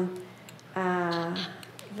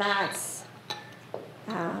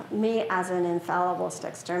me as an infallibilist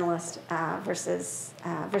externalist versus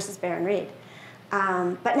Baron Reed.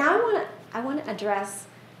 But now I want to address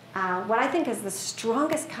what I think is the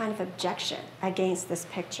strongest kind of objection against this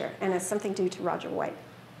picture, and it's something due to Roger White.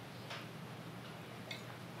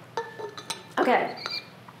 Okay.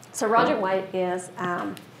 So Roger White is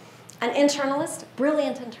an internalist,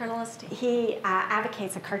 brilliant internalist. He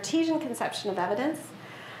advocates a Cartesian conception of evidence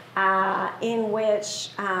in which,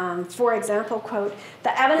 for example, quote,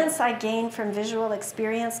 the evidence I gain from visual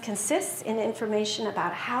experience consists in information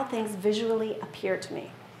about how things visually appear to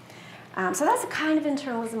me. So that's the kind of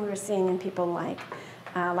internalism we're seeing in people like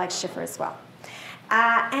Schiffer as well.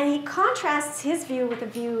 And he contrasts his view with a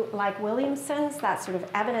view like Williamson's, that sort of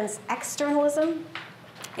evidence externalism,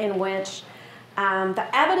 in which the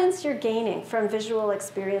evidence you're gaining from visual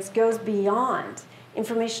experience goes beyond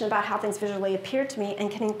information about how things visually appear to me and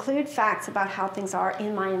can include facts about how things are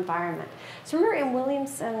in my environment. So remember in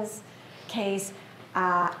Williamson's case,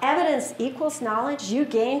 evidence equals knowledge. You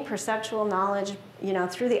gain perceptual knowledge,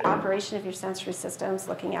 through the operation of your sensory systems,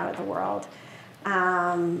 looking out at the world.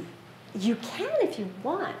 You can, if you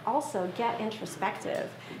want, also get introspective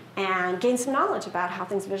and gain some knowledge about how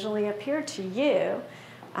things visually appear to you.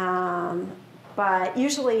 But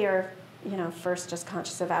usually you're, first just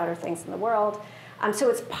conscious of outer things in the world. So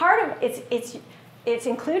it's part of it's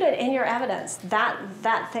included in your evidence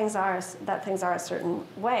that things are a certain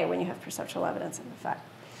way when you have perceptual evidence of effect.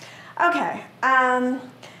 Okay.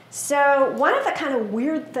 So one of the kind of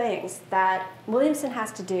weird things that Williamson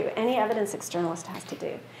has to do, any evidence externalist has to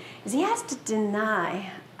do, is he has to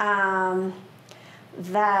deny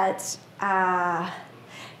that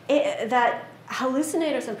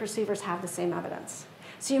hallucinators and perceivers have the same evidence.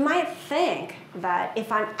 So you might think that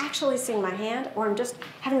if I'm actually seeing my hand, or I'm just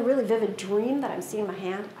having a really vivid dream that I'm seeing my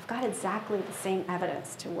hand, I've got exactly the same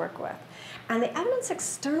evidence to work with. And the evidence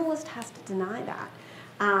externalist has to deny that.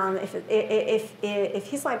 If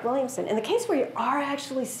he's like Williamson, in the case where you are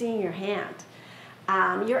actually seeing your hand,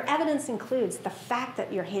 Your evidence includes the fact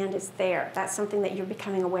that your hand is there. That's something that you're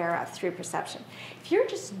becoming aware of through perception. If you're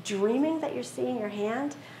just dreaming that you're seeing your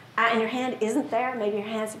hand, and your hand isn't there, maybe your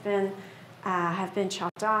hands have been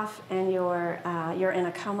chopped off, and you're in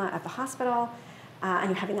a coma at the hospital, and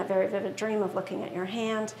you're having that very vivid dream of looking at your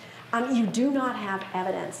hand, you do not have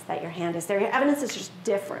evidence that your hand is there. Your evidence is just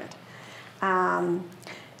different.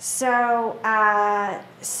 So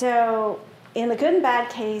in the good and bad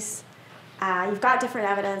case, you've got different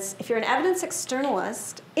evidence. If you're an evidence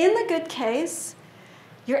externalist, in the good case,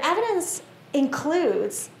 your evidence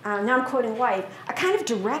includes, now I'm quoting White, a kind of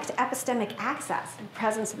direct epistemic access in the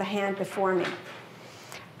presence of the hand before me.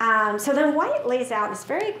 So then White lays out this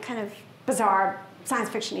very kind of bizarre, science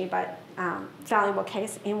fiction-y, but valuable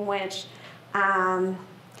case in which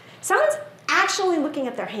someone's actually looking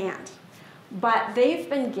at their hand, but they've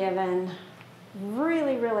been given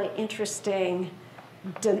really, really interesting,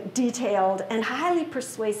 detailed, and highly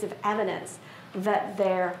persuasive evidence that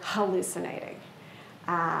they're hallucinating.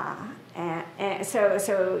 And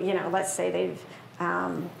so you know, let's say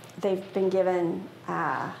they've been given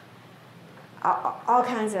all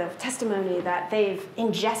kinds of testimony that they've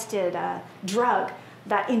ingested a drug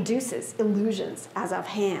that induces illusions as of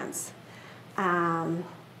hands.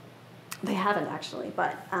 They haven't actually,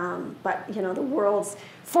 but you know, the world's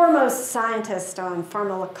foremost scientist on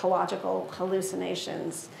pharmacological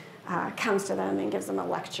hallucinations comes to them and gives them a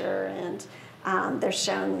lecture, and they're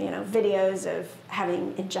shown, you know, videos of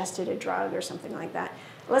having ingested a drug or something like that.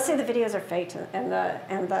 Let's say the videos are faked and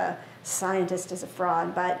the scientist is a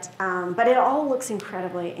fraud, but it all looks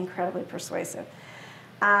incredibly, incredibly persuasive.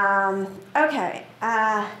 Okay,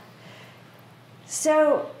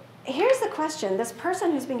 so here's the question. This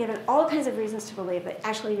person who's been given all kinds of reasons to believe that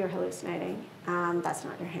actually you're hallucinating, that's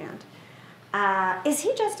not your hand. Is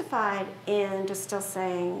he justified in just still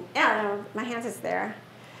saying, yeah, no, my hand is there,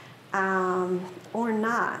 or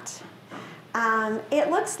not?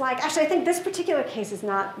 It looks like, actually I think this particular case is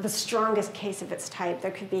not the strongest case of its type.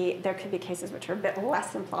 There could be cases which are a bit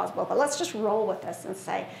less implausible, but let's just roll with this and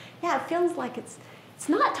say, yeah, it feels like it's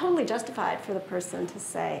not totally justified for the person to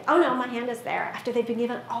say, oh no, my hand is there, after they've been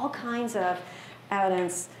given all kinds of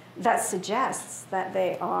evidence that suggests that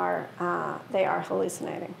they are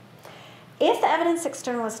hallucinating. If the evidence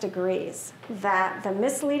externalist agrees that the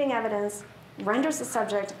misleading evidence renders the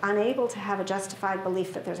subject unable to have a justified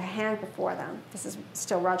belief that there's a hand before them, this is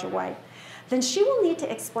still Roger White, then she will need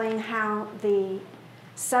to explain how the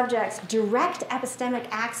subject's direct epistemic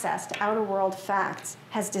access to outer world facts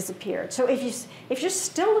has disappeared. So if you're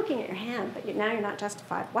still looking at your hand, but now you're not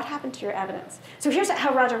justified, what happened to your evidence? So here's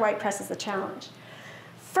how Roger White presses the challenge.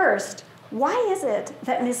 First, why is it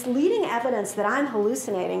that misleading evidence that I'm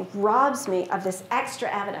hallucinating robs me of this extra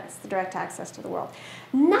evidence, the direct access to the world?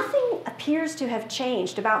 Nothing appears to have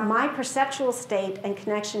changed about my perceptual state and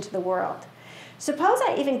connection to the world. Suppose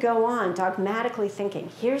I even go on dogmatically thinking,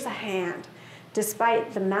 here's a hand,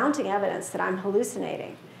 despite the mounting evidence that I'm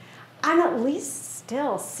hallucinating. I'm at least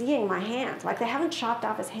still seeing my hand. Like, they haven't chopped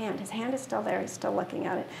off his hand. His hand is still there. He's still looking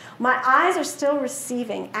at it. My eyes are still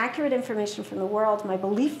receiving accurate information from the world. My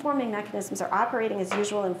belief-forming mechanisms are operating as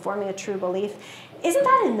usual and forming a true belief. Isn't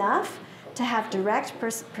that enough to have direct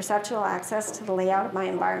perceptual access to the layout of my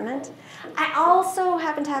environment? I also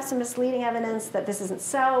happen to have some misleading evidence that this isn't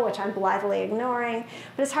so, which I'm blithely ignoring,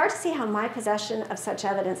 but it's hard to see how my possession of such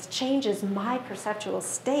evidence changes my perceptual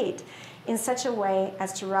state in such a way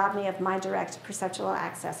as to rob me of my direct perceptual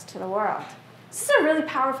access to the world. This is a really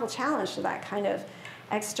powerful challenge to that kind of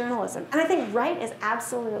externalism. And I think White is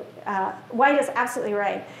absolutely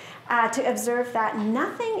right to observe that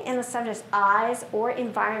nothing in the subject's eyes or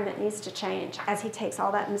environment needs to change as he takes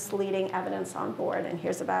all that misleading evidence on board and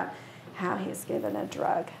hears about how he is given a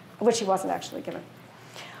drug, which he wasn't actually given.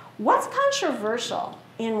 What's controversial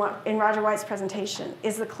in Roger White's presentation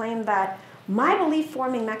is the claim that my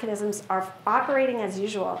belief-forming mechanisms are operating as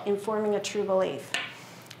usual in forming a true belief.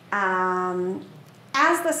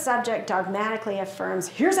 As the subject dogmatically affirms,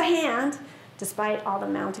 here's a hand, despite all the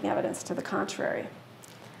mounting evidence to the contrary.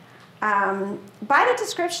 By the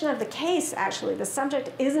description of the case, actually, the subject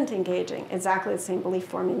isn't engaging exactly the same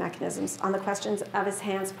belief-forming mechanisms on the questions of his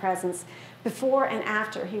hand's presence before and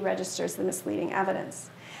after he registers the misleading evidence.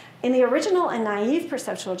 In the original and naive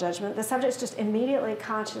perceptual judgment, the subject is just immediately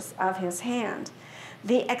conscious of his hand.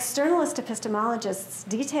 The externalist epistemologist's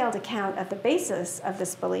detailed account of the basis of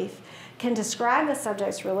this belief can describe the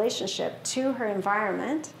subject's relationship to her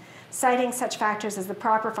environment, citing such factors as the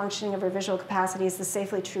proper functioning of her visual capacities, the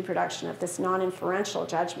safely true production of this non-inferential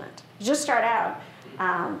judgment. You just start out.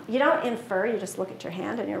 You don't infer, you just look at your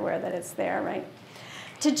hand and you're aware that it's there, right?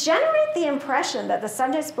 To generate the impression that the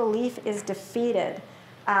subject's belief is defeated,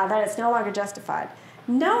 that it's no longer justified,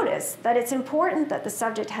 notice that it's important that the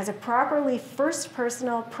subject has a properly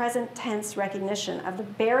first-personal present tense recognition of the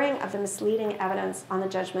bearing of the misleading evidence on the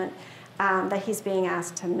judgment that he's being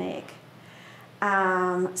asked to make.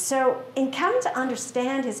 So in coming to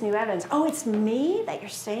understand his new evidence, oh, it's me that you're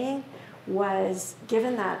saying was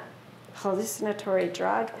given that hallucinatory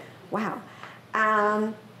drug? Wow.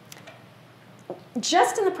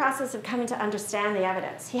 Just in the process of coming to understand the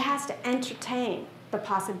evidence, he has to entertain the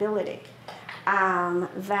possibility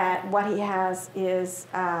that what he has is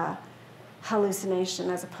hallucination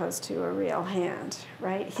as opposed to a real hand,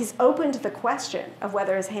 right? He's open to the question of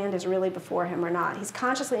whether his hand is really before him or not. He's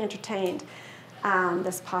consciously entertained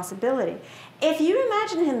this possibility. If you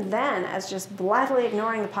imagine him then as just blithely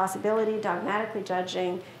ignoring the possibility, dogmatically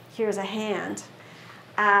judging, here's a hand,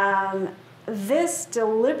 this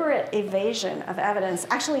deliberate evasion of evidence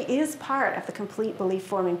actually is part of the complete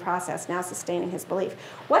belief-forming process now sustaining his belief.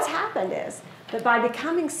 What's happened is that by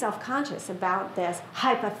becoming self-conscious about this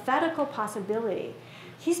hypothetical possibility,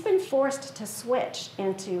 he's been forced to switch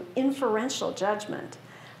into inferential judgment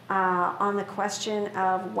on the question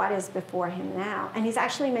of what is before him now. And he's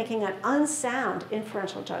actually making an unsound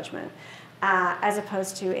inferential judgment as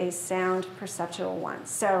opposed to a sound perceptual one.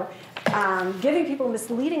 So giving people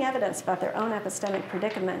misleading evidence about their own epistemic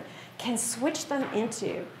predicament can switch them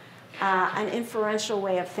into an inferential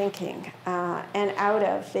way of thinking and out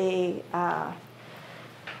of the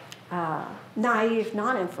naive,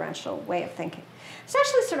 non-inferential way of thinking. There's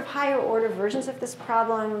actually sort of higher order versions of this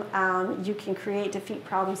problem. You can create defeat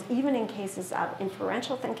problems even in cases of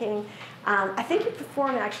inferential thinking. I think you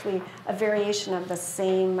perform actually a variation of the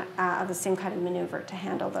same kind of maneuver to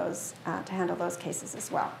handle those cases as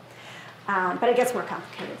well. But it gets more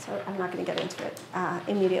complicated, so I'm not going to get into it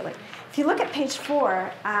immediately. If you look at page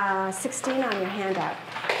 4, 16 on your handout,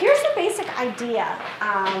 here's the basic idea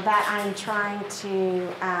that I'm trying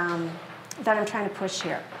to push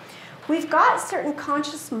here. We've got certain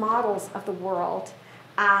conscious models of the world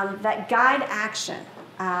that guide action.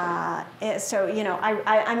 So, you know,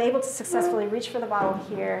 I'm able to successfully reach for the bottle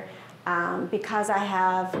here because I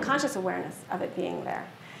have conscious awareness of it being there.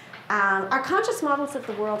 Our conscious models of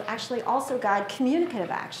the world actually also guide communicative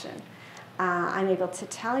action. I'm able to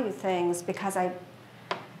tell you things because I'm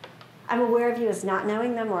aware of you as not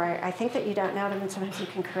knowing them, or I think that you don't know them, and sometimes you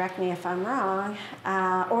can correct me if I'm wrong,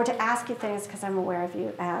 or to ask you things because I'm aware of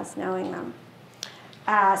you as knowing them.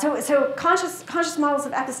 So conscious models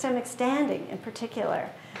of epistemic standing, in particular,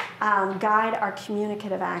 guide our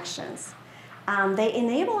communicative actions. They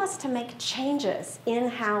enable us to make changes in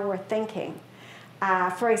how we're thinking.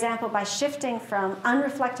 For example, by shifting from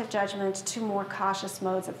unreflective judgment to more cautious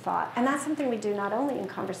modes of thought. And that's something we do not only in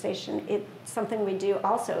conversation, it's something we do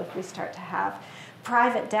also if we start to have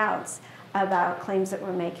private doubts about claims that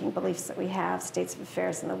we're making, beliefs that we have, states of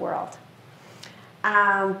affairs in the world.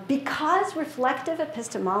 Because reflective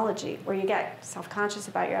epistemology, where you get self-conscious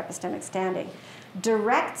about your epistemic standing,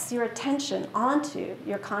 directs your attention onto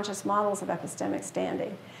your conscious models of epistemic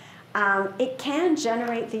standing, it can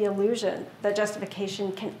generate the illusion that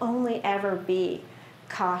justification can only ever be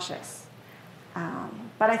cautious.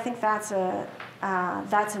 But I think that's a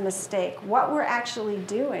mistake. What we're actually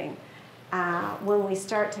doing when we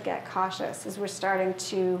start to get cautious is we're starting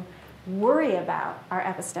to worry about our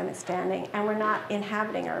epistemic standing, and we're not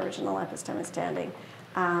inhabiting our original epistemic standing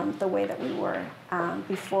the way that we were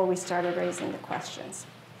before we started raising the questions.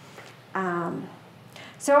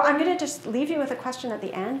 So I'm going to just leave you with a question at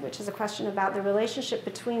the end, which is a question about the relationship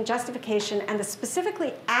between justification and the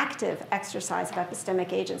specifically active exercise of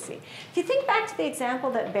epistemic agency. If you think back to the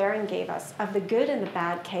example that Barron gave us of the good and the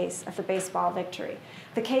bad case of the baseball victory,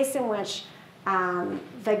 the case in which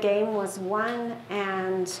the game was won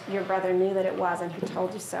and your brother knew that it was and he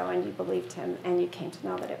told you so and you believed him and you came to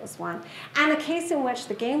know that it was won, and the case in which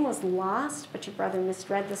the game was lost but your brother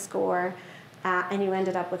misread the score and you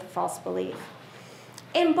ended up with a false belief.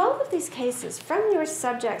 In both of these cases, from your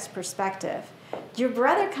subject's perspective, your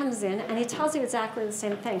brother comes in and he tells you exactly the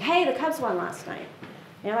same thing. Hey, the Cubs won last night.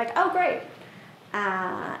 And you're like, oh, great.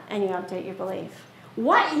 And you update your belief.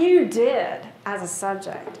 What you did as a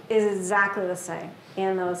subject is exactly the same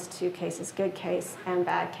in those two cases, good case and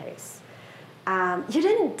bad case. You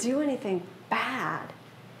didn't do anything bad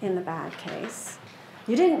in the bad case.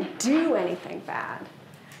 You didn't do anything bad.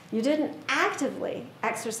 You didn't actively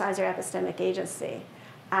exercise your epistemic agency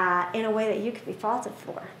in a way that you could be faulted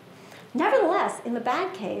for. Nevertheless, in the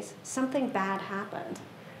bad case, something bad happened.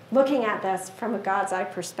 Looking at this from a God's eye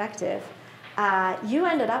perspective, you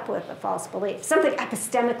ended up with a false belief. Something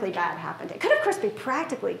epistemically bad happened. It could, of course, be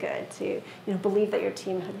practically good to believe that your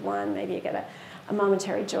team had won. Maybe you get a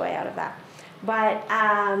momentary joy out of that. But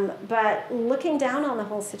looking down on the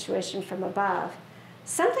whole situation from above,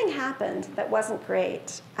 something happened that wasn't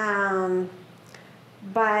great.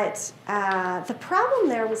 But the problem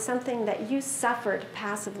there was something that you suffered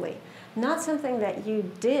passively, not something that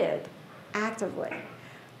you did actively.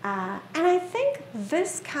 And I think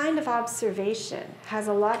this kind of observation has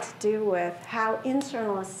a lot to do with how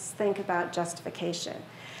internalists think about justification.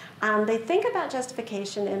 They think about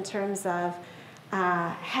justification in terms of,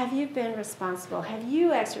 have you been responsible? Have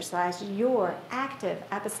you exercised your active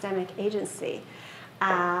epistemic agency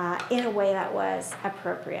in a way that was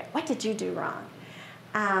appropriate? What did you do wrong?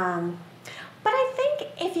 But I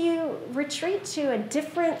think if you retreat to a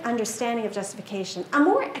different understanding of justification, a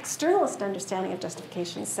more externalist understanding of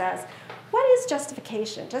justification says, what is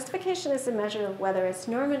justification? Justification is a measure of whether it's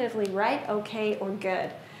normatively right, okay, or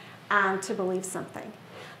good to believe something.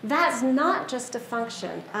 That's not just a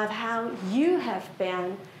function of how you have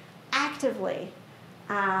been actively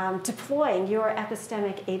deploying your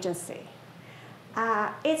epistemic agency.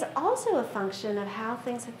 It's also a function of how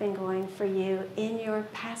things have been going for you in your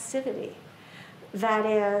passivity. That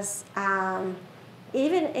is,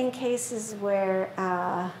 even in cases where,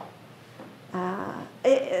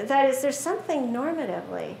 there's something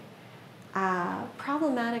normatively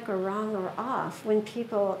problematic or wrong or off when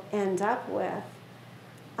people end up with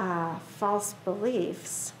false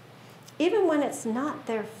beliefs. Even when it's not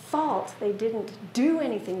their fault, they didn't do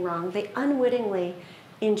anything wrong, they unwittingly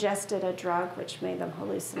ingested a drug which made them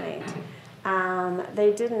hallucinate.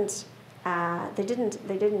 They didn't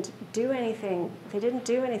do anything. They didn't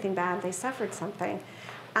do anything bad. They suffered something.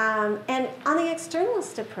 And on the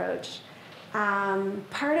externalist approach,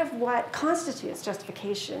 part of what constitutes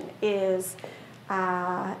justification is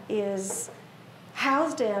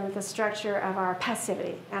housed in the structure of our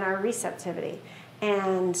passivity and our receptivity.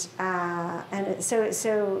 And so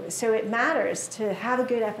it matters to have a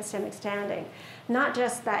good epistemic standing, not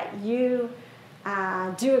just that you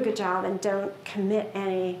do a good job and don't commit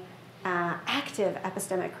any active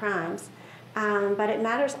epistemic crimes, but it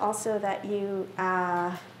matters also that you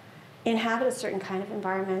inhabit a certain kind of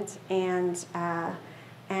environment and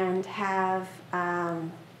have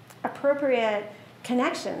appropriate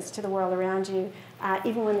connections to the world around you,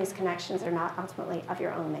 even when these connections are not ultimately of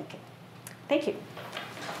your own making. Thank you.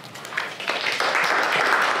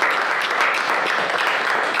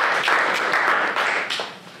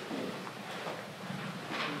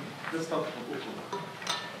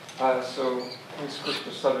 So it's good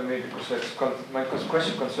to start with me because my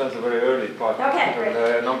question concerns the very early part,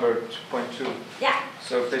 okay, number 2.2. Yeah.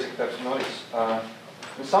 So basic types of knowledge.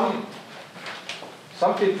 Some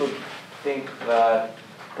people think that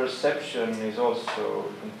perception is also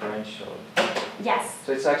inferential. Yes.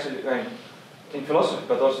 So it's actually in philosophy,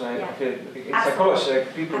 but also in psychology,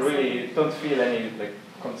 people really don't feel any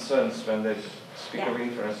concerns when they speak of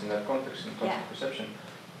inference in that context, in terms of perception.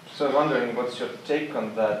 So I'm wondering, what's your take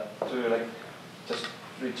on that? Do you just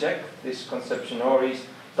reject this conception, or is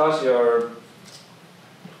your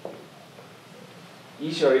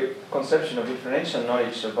conception of inferential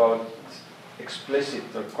knowledge about explicit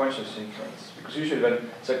or conscious inference? Because usually when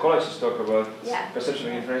psychologists talk about perception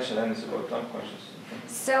of inferential, then it's about unconscious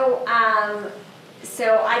inference.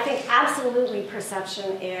 So I think absolutely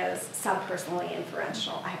perception is subpersonally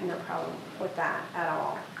inferential. I have no problem with that at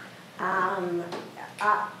all. I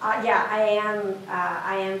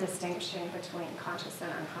am distinguishing between conscious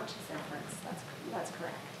and unconscious inference. That's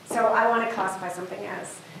correct. So I want to classify something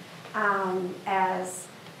as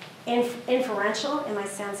inferential in my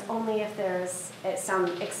sense only if there's some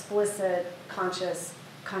explicit conscious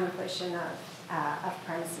contemplation of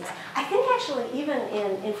premises. I think actually even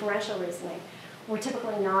in inferential reasoning, we're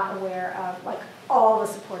typically not aware of all the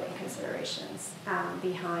supporting considerations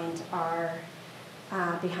behind our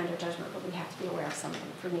judgment, but we have to be aware of something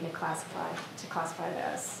for me to classify it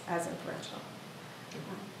as inferential.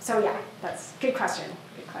 So yeah, that's a good question,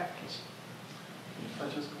 good clarification.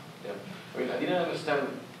 Francesco? Yeah. I mean, I didn't understand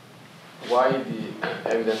why the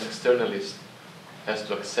evidence externalist has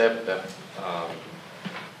to accept that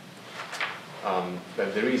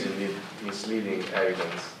that there is indeed misleading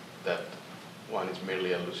evidence that one is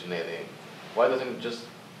merely hallucinating. Why doesn't it just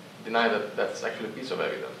deny that that's actually a piece of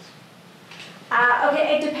evidence?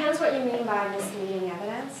 Okay, it depends what you mean by misleading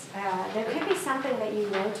evidence. There could be something that you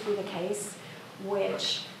know to be the case,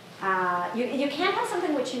 which you can't have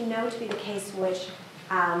something which you know to be the case, which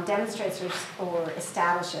demonstrates or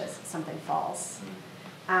establishes something false.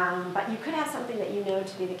 But you could have something that you know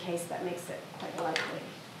to be the case that makes it quite likely,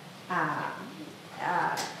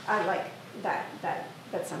 like that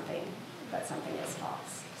something is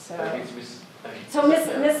false. So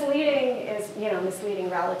misleading is misleading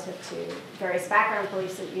relative to various background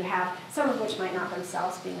beliefs that you have, some of which might not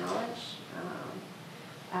themselves be knowledge.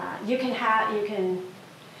 You can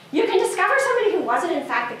discover somebody who wasn't in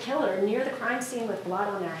fact the killer near the crime scene with blood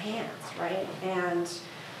on their hands, right? And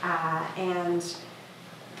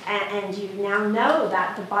you now know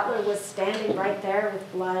that the butler was standing right there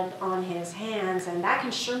with blood on his hands, and that can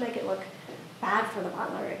sure make it look bad for the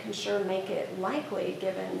butler. It can sure make it likely,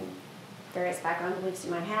 given various background beliefs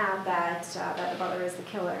you might have, that the butler is the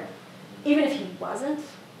killer, even if he wasn't,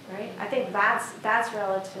 right? I think that's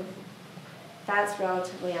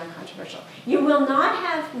relatively uncontroversial. You will not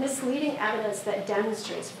have misleading evidence that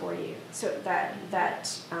demonstrates for you so that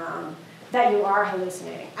you are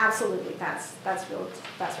hallucinating. Absolutely, that's real.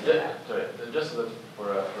 Yeah, sorry, just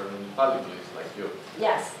for an infallibilist like you.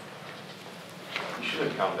 Yes. You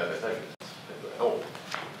shouldn't count that as evidence at all.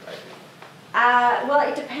 Well,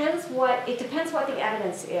 it depends what the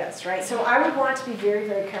evidence is, right? So I would want to be very,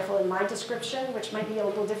 very careful in my description, which might be a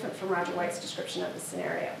little different from Roger White's description of the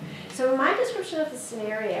scenario. So in my description of the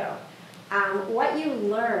scenario, what you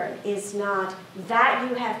learn is not that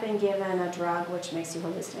you have been given a drug which makes you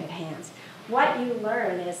hallucinate hands. What you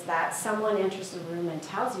learn is that someone enters the room and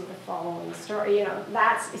tells you the following story.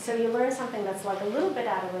 So you learn something that's like a little bit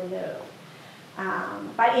out of the blue.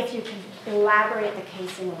 But if you can elaborate the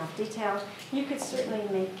case in enough detail, you could certainly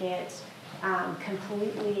make it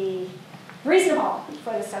completely reasonable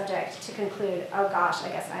for the subject to conclude, oh gosh, I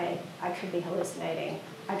guess I could be hallucinating.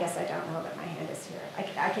 I guess I don't know that my hand is here. I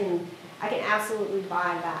can absolutely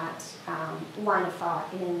buy that line of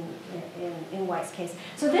thought in White's case.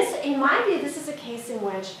 So this, in my view, this is a case in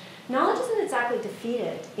which knowledge isn't exactly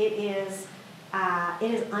defeated. It is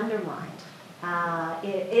undermined.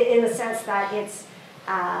 In the sense that it's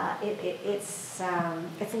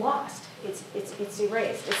lost. It's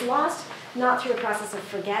erased. It's lost not through a process of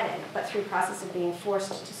forgetting, but through a process of being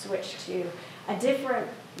forced to switch to a different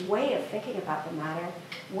way of thinking about the matter,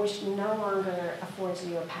 which no longer affords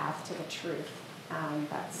you a path to the truth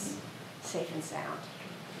that's safe and sound.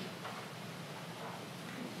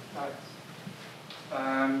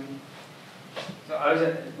 So I was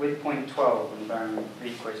with point 12 when Baron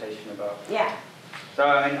read quotation about. Yeah. So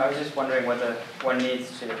I was just wondering whether one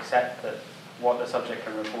needs to accept that what the subject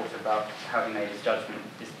can report about having made his judgment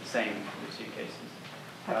is the same in the two cases.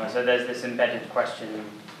 Okay. So there's this embedded question.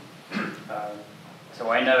 So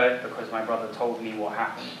I know it because my brother told me what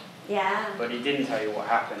happened. Yeah. But he didn't tell you what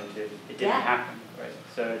happened if it didn't happen, right?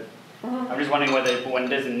 So Mm-hmm. I'm just wondering whether one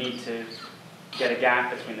doesn't need to get a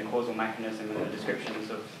gap between the causal mechanism and the descriptions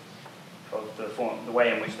of the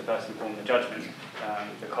way in which the person formed the judgment,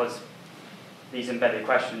 because these embedded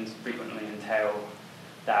questions frequently entail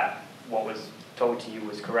that what was told to you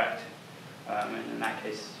was correct. And in that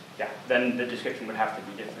case, then the description would have to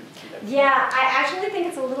be different. Yeah, I actually think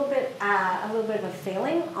it's a little bit of a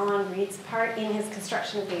failing on Reed's part in his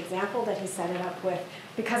construction of the example that he set it up with,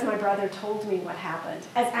 because my brother told me what happened,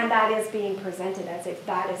 and that is being presented as if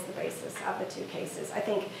that is the basis of the two cases. I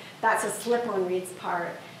think that's a slip on Reed's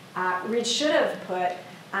part. Reed should have put,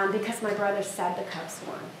 because my brother said the Cubs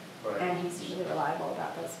won. Right. And he's usually reliable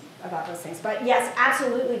about those things. But yes,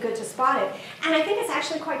 absolutely good to spot it. And I think it's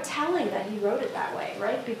actually quite telling that he wrote it that way,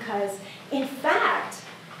 right? Because in fact,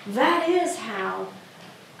 that is how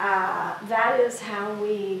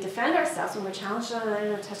we defend ourselves when we're challenged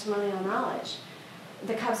on testimonial knowledge.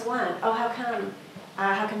 The Cubs won. Oh, how come?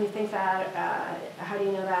 How come you think that? How do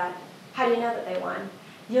you know that? How do you know that they won?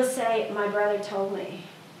 You'll say, my brother told me.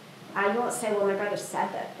 You won't say, well, my brother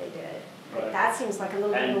said that they did. Right. That seems like a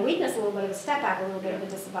little bit of a weakness, a little bit of a step back, a little bit of a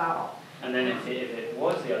disavowal. And then if it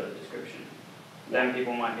was the other description, then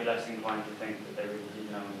people might be less inclined to think that they really did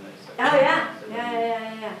know when they said. Oh yeah,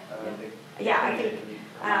 yeah.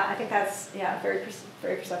 I think that's very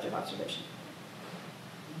perceptive observation.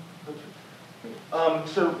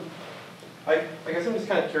 So I guess I'm just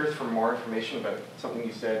kind of curious for more information about something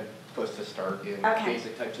you said close to start in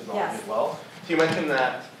basic types of knowledge as well. So you mentioned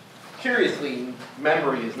that, curiously,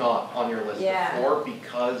 memory is not on your list before,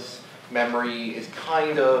 because memory is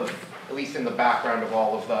kind of, at least in the background of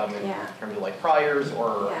all of them, in terms of like priors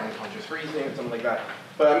or unconscious reasoning or something like that.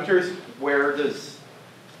 But I'm curious, where does,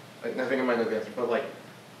 I think I might know the answer, but like,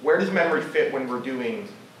 where does memory fit when we're doing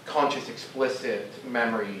conscious, explicit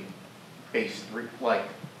memory-based, like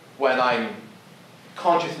when I'm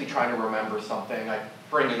consciously trying to remember something, I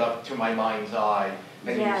bring it up to my mind's eye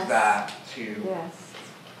and use that to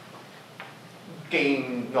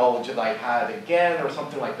gain knowledge that I had again, or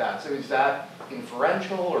something like that. So is that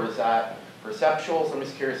inferential, or is that perceptual? So I'm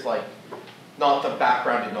just curious, like, not the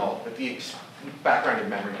backgrounded knowledge, but the backgrounded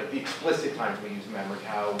memory, but the explicit times we use memory,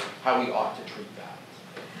 how we ought to treat that.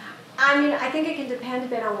 I mean, I think it can depend a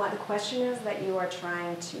bit on what the question is that you are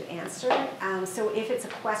trying to answer. So if it's a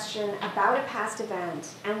question about a past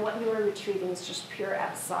event and what you are retrieving is just pure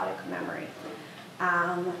episodic memory,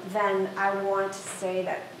 then I want to say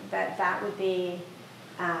that would be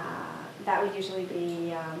that would usually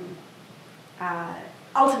be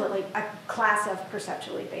ultimately a class of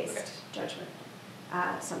perceptually based judgment,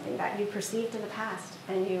 something that you perceived in the past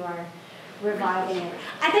and you are reviving it.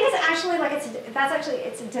 I think it's actually like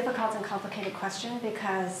it's a difficult and complicated question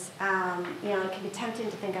because it can be tempting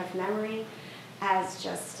to think of memory as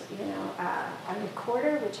just a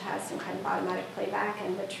recorder which has some kind of automatic playback,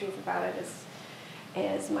 and the truth about it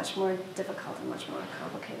is much more difficult and much more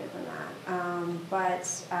complicated than that.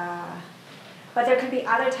 But there could be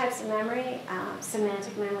other types of memory,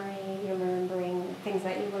 semantic memory. You're remembering things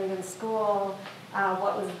that you learned in school.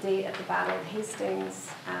 What was the date at the Battle of Hastings?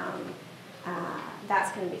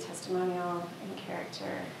 That's going to be testimonial in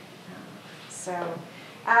character.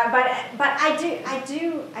 But I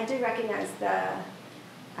do recognize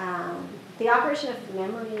the operation of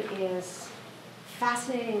memory is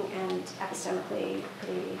fascinating and epistemically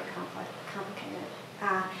pretty complicated.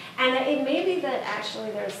 And it may be that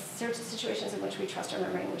actually there's certain situations in which we trust our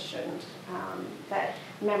memory and we shouldn't. That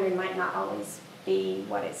memory might not always be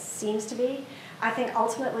what it seems to be. I think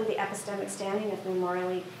ultimately the epistemic standing of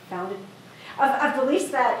memorially founded, of beliefs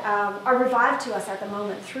that are revived to us at the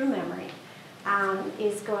moment through memory,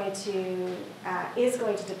 is going to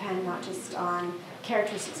depend not just on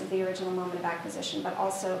characteristics of the original moment of acquisition, but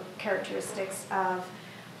also characteristics of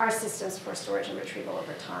our systems for storage and retrieval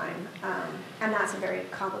over time. And that's a very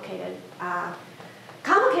complicated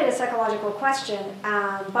psychological question.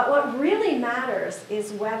 But what really matters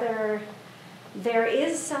is whether there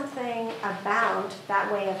is something about that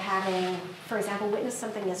way of having, for example, witnessed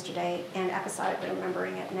something yesterday and episodically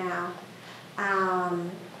remembering it now.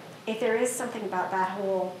 If there is something about that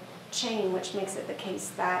whole chain which makes it the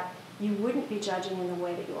case that you wouldn't be judging in the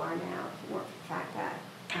way that you are now if it weren't for the fact that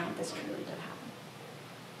this truly did happen.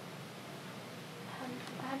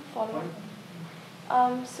 I have a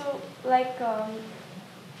follow-up. So,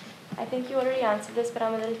 I think you already answered this, but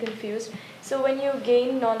I'm a little confused. So when you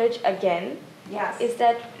gain knowledge again, yes, is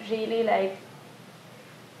that really like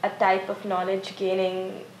a type of knowledge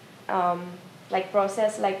gaining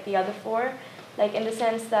process like the other four? Like in the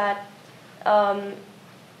sense that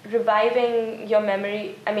reviving your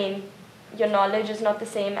memory, your knowledge is not the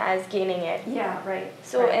same as gaining it. Yeah, right.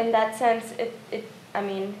 So right. in that sense,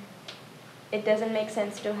 it doesn't make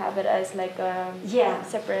sense to have it as like a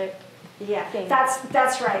separate thing.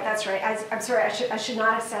 That's right. I'm sorry, I should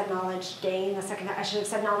not have said knowledge gain a second. I should have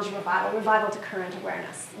said knowledge revival to current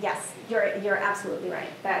awareness. Yes, you're absolutely right.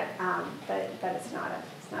 That it's not a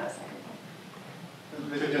second thing.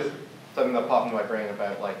 This is just something that popped into my brain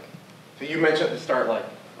about so you mentioned at the start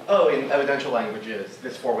in evidential languages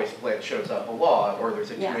this four-way split shows up a lot, or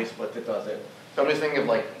there's a two-way split that does it. So I'm just thinking of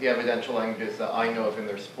the evidential languages that I know of in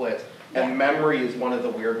their splits. And memory is one of the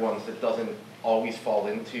weird ones that doesn't always fall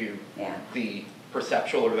into the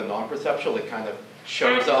perceptual or the non-perceptual. It kind of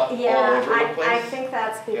shows up all over the place. I think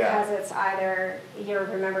that's because it's either you're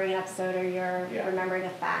remembering an episode or you're remembering a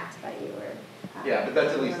fact that you were. But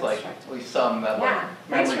that's at least some that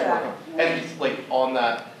memories work on. And just on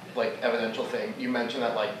that evidential thing, you mentioned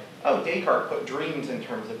that Descartes put dreams in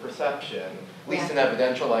terms of perception. At least in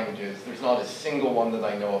evidential languages, there's not a single one that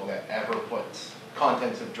I know of that ever puts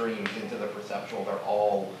contents of dreams into the perceptual. They're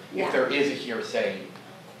all, if there is a hearsay,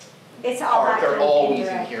 it's all they're always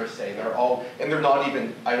in hearsay. They're all, and they're not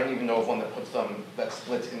even, I don't even know of one that puts them, that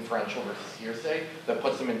splits inferential versus hearsay, that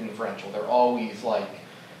puts them in inferential. They're always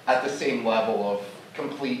at the same level of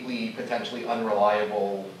completely, potentially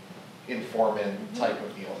unreliable informant type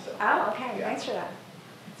of deal. So. Oh, okay. Thanks for that.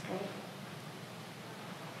 That's great.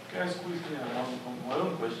 Can I squeeze in on my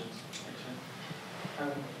own questions,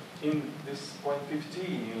 actually? In this point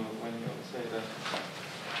 15, when you say that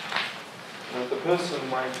the person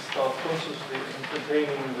might start consciously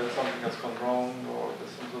entertaining that something has gone wrong, or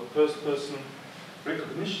there's some sort of first-person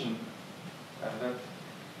recognition, and that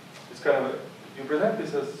it's kind of you present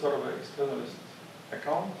this as sort of an externalist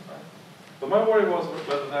account, right? But my worry was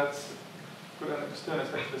whether that's could an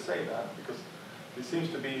externalist actually say that, because it seems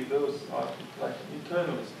to be those are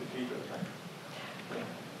internalist defeaters, right?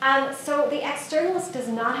 So the externalist does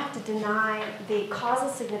not have to deny the causal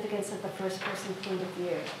significance of the first-person point of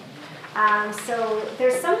view. So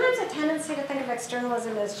there's sometimes a tendency to think of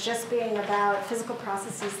externalism as just being about physical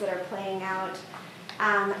processes that are playing out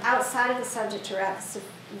outside of the subject or at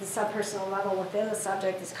the subpersonal level within the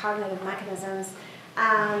subject, these cognitive mechanisms.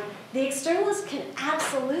 The externalist can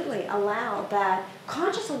absolutely allow that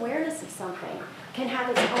conscious awareness of something can have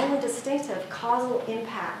its own distinctive causal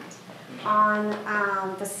impact on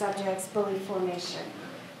the subject's belief formation.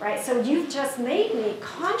 Right? So you've just made me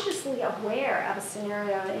consciously aware of a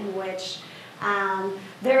scenario in which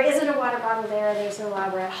there isn't a water bottle there, there's no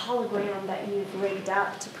elaborate hologram that you've rigged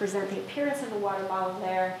up to present the appearance of a water bottle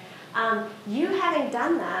there. You having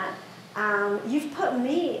done that, you've put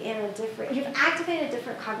me in a different, you've activated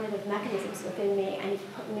different cognitive mechanisms within me, and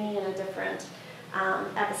you've put me in a different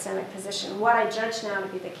epistemic position. What I judge now to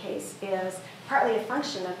be the case is partly a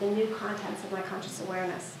function of the new contents of my conscious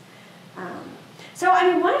awareness. So,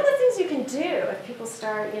 I mean, one of the things you can do if people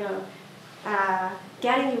start,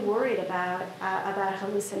 getting you worried about a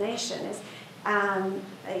hallucination is,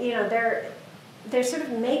 they're sort of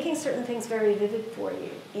making certain things very vivid for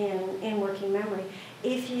you in working memory.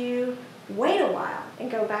 If you wait a while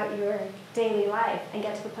and go about your daily life and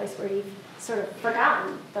get to the place where you've sort of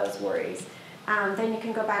forgotten those worries, then you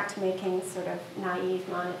can go back to making sort of naive,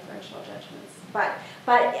 non-inferential judgments. But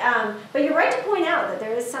you're right to point out that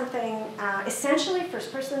there is something essentially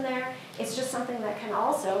first person there. It's just something that can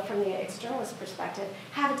also, from the externalist perspective,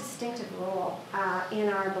 have a distinctive role in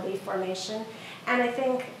our belief formation. And I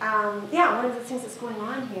think, one of the things that's going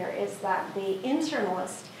on here is that the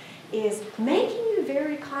internalist is making you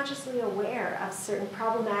very consciously aware of certain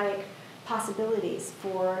problematic possibilities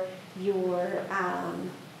for your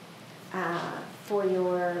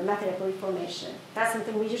method of belief formation. That's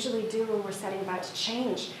something we usually do when we're setting about to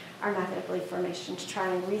change our method of belief formation, to try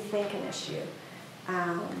and rethink an issue.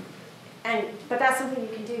 But that's something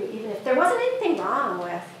you can do even if there wasn't anything wrong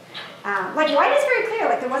with, like White is very clear,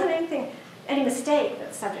 like there wasn't any mistake that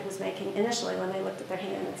the subject was making initially when they looked at their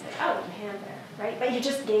hand and said, oh, there's a hand there, right? But you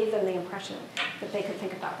just gave them the impression that they could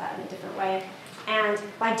think about that in a different way. And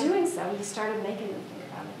by doing so, you started making them think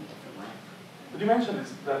about it in a different way. But you mentioned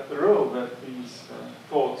that the role that these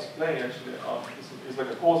thoughts play actually is like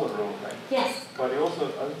a causal role, right? Yes. But they also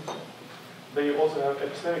have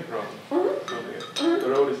epistemic role. Mm-hmm. So the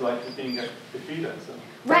role is like being defeated. So.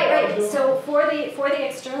 Right. So for the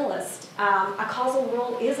externalist, a causal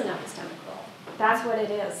role is an epistemic role. That's what it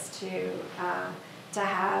is to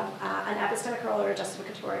have an epistemic role or a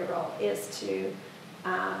justificatory role. Is to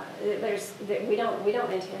we don't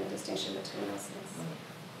maintain a distinction between those things.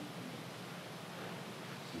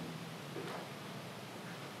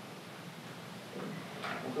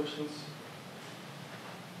 Questions?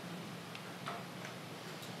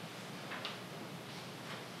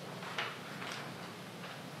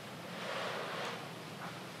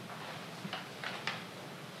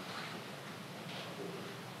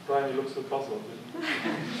 Brian, you look so puzzled.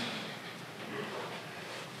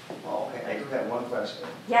 Well, okay, I do have one question.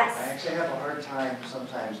 Yes. I actually have a hard time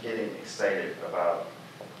sometimes getting excited about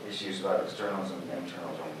issues about externalism and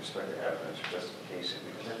internalism with respect to evidence or justification,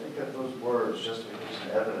 because I think that those words, justification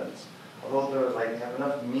and evidence, although they have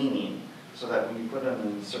enough meaning so that when you put them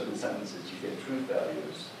in certain sentences you get truth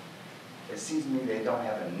values, it seems to me they don't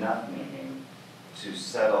have enough meaning to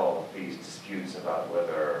settle these disputes about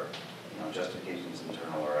whether justification is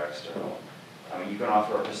internal or external. I mean, you can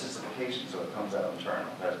offer a persistification so it comes out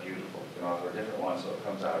internal, that's beautiful. You can offer a different one so it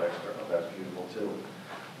comes out external, that's beautiful too.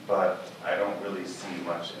 But I don't really see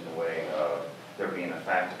much in the way of there being a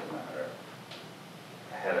fact of the matter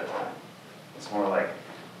ahead of time. It's more like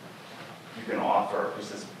you can offer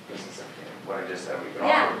persistification, what I just said, we can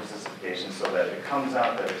offer persistification so that it comes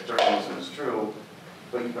out that externalism is true,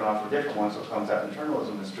 but you can offer a different one so it comes out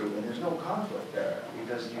internalism is true, and there's no conflict there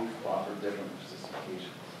because you've offered different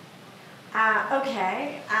persistifications.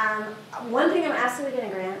 Okay. One thing I'm absolutely going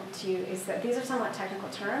to grant to you is that these are somewhat technical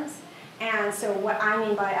terms. And so what I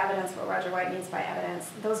mean by evidence, what Roger White means by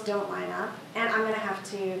evidence, those don't line up. And I'm going to have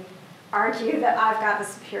to argue that I've got the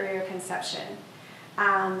superior conception.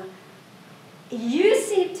 You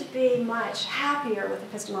seem to be much happier with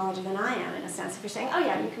epistemology than I am, in a sense. If you're saying, oh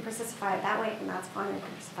yeah, you can persistify it that way, and that's fine, you can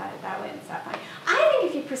persistify it that way, and it's that fine. I think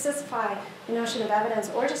if you persistify the notion of evidence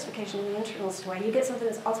or justification in the internalist way, you get something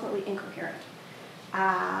that's ultimately incoherent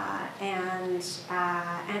and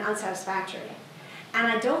unsatisfactory. And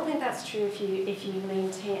I don't think that's true if you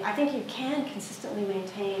maintain, I think you can consistently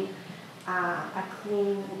maintain a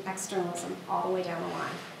clean externalism all the way down the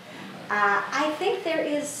line. I think there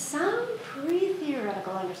is some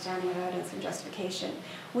pre-theoretical understanding of evidence and justification,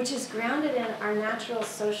 which is grounded in our natural,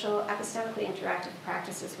 social, epistemically interactive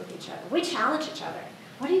practices with each other. We challenge each other.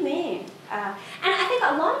 what do you mean? And I think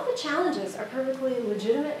a lot of the challenges are perfectly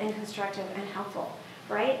legitimate and constructive and helpful,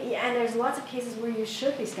 right? And there's lots of cases where you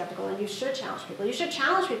should be skeptical and you should challenge people. You should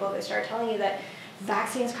challenge people if they start telling you that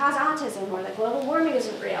vaccines cause autism or that global warming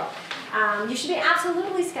isn't real. You should be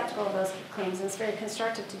absolutely skeptical of those claims, and it's very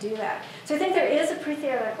constructive to do that. So I think there is a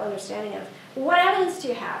pre-theoretical understanding of what evidence do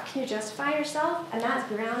you have? Can you justify yourself? And that's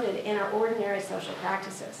grounded in our ordinary social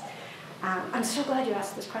practices. I'm so glad you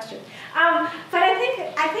asked this question. But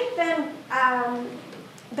I think then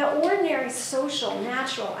the ordinary social,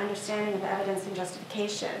 natural understanding of evidence and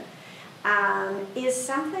justification is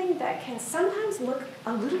something that can sometimes look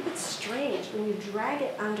a little bit strange when you drag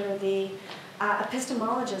it under the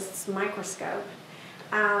epistemologist's microscope,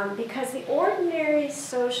 because the ordinary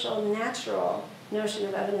social, natural notion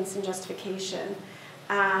of evidence and justification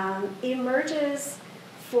emerges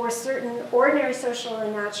for certain ordinary social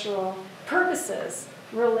and natural purposes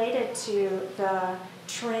related to the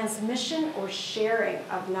transmission or sharing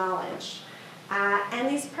of knowledge. And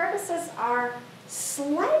these purposes are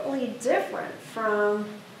slightly different from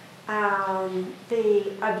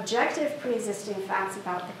the objective pre-existing facts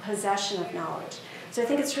about the possession of knowledge. So I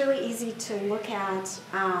think it's really easy to look at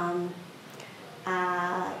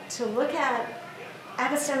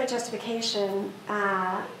epistemic justification,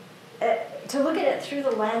 to look at it through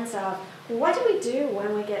the lens of what do we do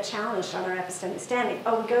when we get challenged on our epistemic standing?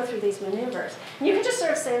 Oh, we go through these maneuvers. And you can just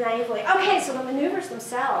sort of say naively, okay, so the maneuvers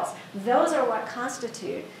themselves, those are what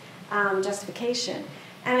constitute justification.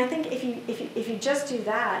 And I think if you just do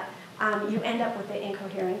that, you end up with the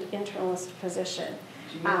incoherent internalist position.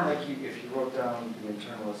 Do you mean like if you wrote down the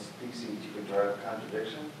internalist theses, you could drive a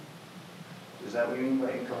contradiction? Is that what you mean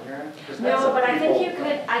by incoherent? No, but I think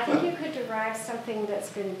you could derive something that's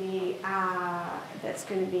going to be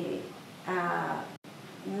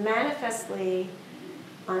manifestly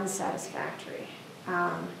unsatisfactory.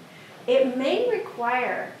 It may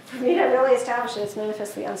require, for me to really establish that it's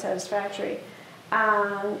manifestly unsatisfactory,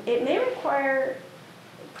 it may require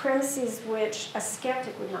premises which a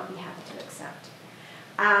skeptic would not be happy to accept.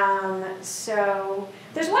 So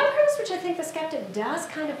there's one premise which I think the skeptic does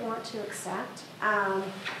kind of want to accept,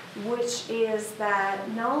 which is that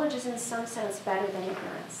knowledge is in some sense better than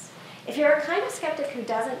ignorance. If you're a kind of skeptic who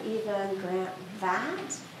doesn't even grant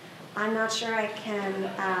that, I'm not sure I can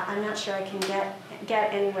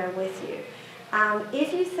get anywhere with you.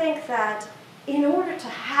 If you think that in order to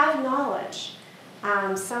have knowledge,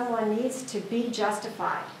 someone needs to be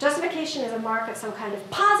justified. Justification is a mark of some kind of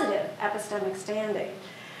positive epistemic standing.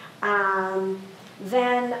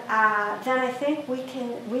 Then I think we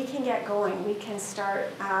can get going. We can start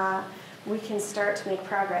to make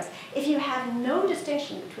progress. If you have no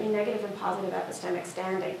distinction between negative and positive epistemic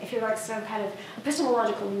standing, if you're like some kind of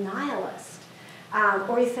epistemological nihilist,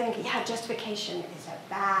 or you think, yeah, justification is a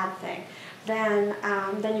bad thing, then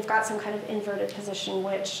you've got some kind of inverted position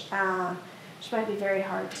which might be very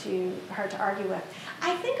hard to argue with.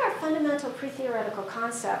 I think our fundamental pre-theoretical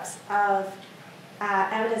concepts of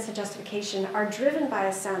evidence and justification are driven by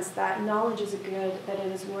a sense that knowledge is a good, that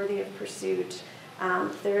it is worthy of pursuit.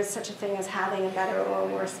 There is such a thing as having a better or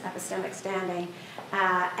worse epistemic standing.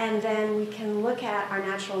 And then we can look at our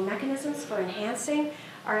natural mechanisms for enhancing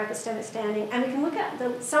our epistemic standing, and we can look at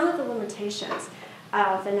some of the limitations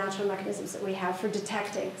of the natural mechanisms that we have for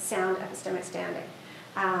detecting sound epistemic standing.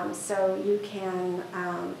 So you can,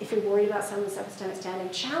 if you're worried about someone's epistemic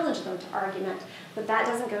standing, challenge them to argument, but that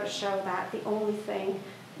doesn't go to show that the only thing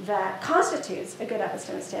that constitutes a good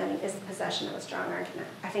epistemic standing is the possession of a strong argument.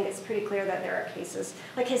 I think it's pretty clear that there are cases,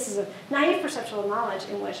 like cases of naive perceptual knowledge,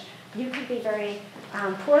 in which you could be very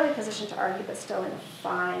poorly positioned to argue, but still in a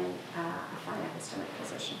fine epistemic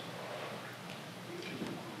position.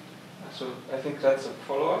 So I think that's a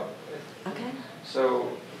follow-up. Okay.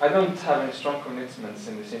 So I don't have any strong commitments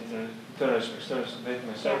in this internalist externalist debate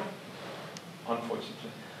myself,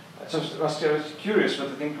 unfortunately. So I was curious what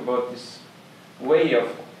to think about this way of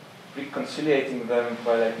reconciliating them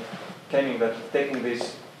by like claiming that taking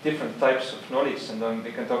these different types of knowledge, and then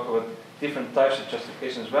we can talk about different types of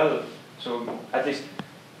justification as well. So at least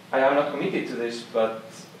I am not committed to this, but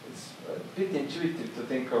it's a bit intuitive to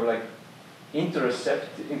think of like in case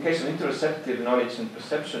of interoceptive knowledge and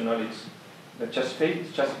perception knowledge, the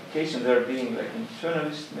justification there being like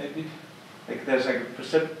internalist maybe. Like there's like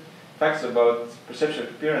facts about perceptual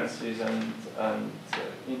appearances and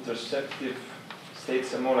interoceptive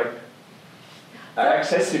states are more like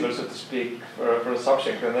accessible, so to speak, for a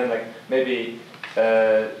subject, and then like maybe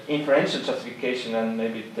inferential justification and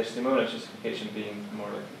maybe testimonial justification being more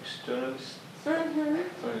like externalist. Mm-hmm.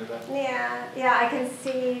 Something like that. Yeah, I can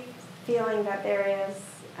see feeling that there is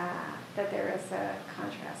is a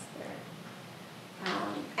contrast there.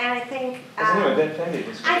 And I think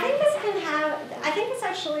I think this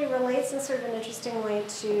actually relates in sort of an interesting way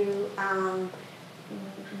to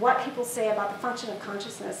what people say about the function of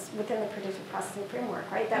consciousness within the predictive processing framework,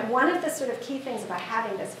 right? That one of the sort of key things about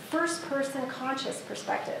having this first-person conscious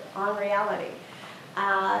perspective on reality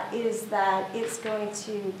is that it's going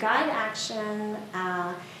to guide action.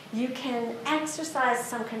 You can exercise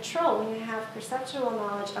some control when you have perceptual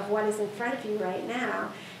knowledge of what is in front of you right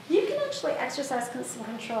now. You can actually exercise some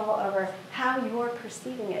control over how you're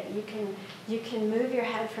perceiving it. You can move your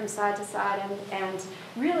head from side to side and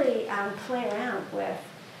really play around with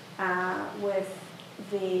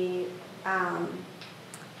the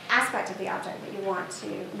aspect of the object that you want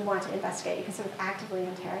to investigate. You can sort of actively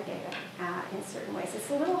interrogate it in certain ways. It's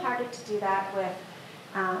a little harder to do that with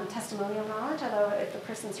testimonial knowledge, although if the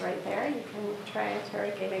person's right there, you can try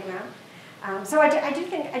interrogating them. So I do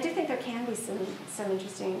think there can be some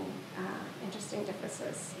interesting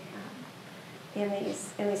differences in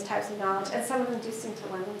these types of knowledge, and some of them do seem to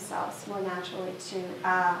lend themselves more naturally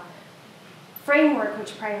to framework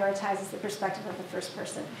which prioritizes the perspective of the first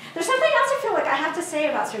person. There's something else I feel like I have to say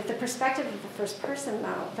about sort of the perspective of the first person,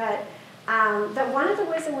 though, that one of the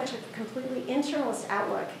ways in which a completely internalist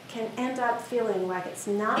outlook can end up feeling like it's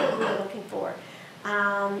not what we're looking for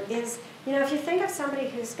is, if you think of somebody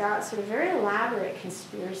who's got sort of very elaborate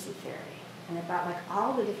conspiracy theory and about like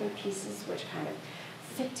all the different pieces which kind of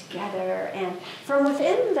fit together, and from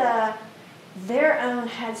within their own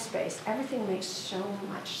headspace, everything makes so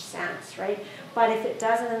much sense, right? But if it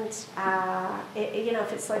doesn't,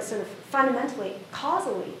 if it's like sort of fundamentally,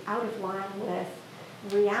 causally out of line with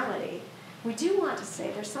reality, we do want to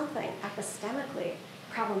say there's something epistemically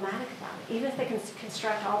problematic about it, even if they can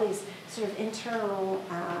construct all these sort of internal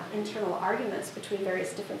arguments between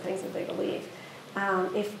various different things that they believe.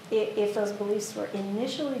 If those beliefs were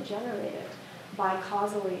initially generated by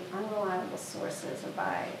causally unreliable sources, or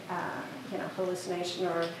by hallucination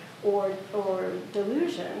or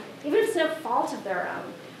delusion, even if it's no fault of their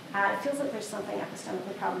own, it feels like there's something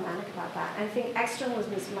epistemically problematic about that. And I think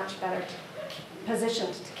externalism is much better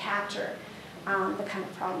positioned to capture the kind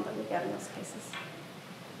of problem that we get in those cases.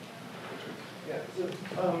 Yeah,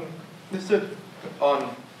 this is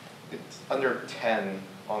it's under 10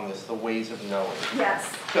 on this, the ways of knowing.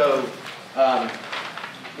 Yes. So,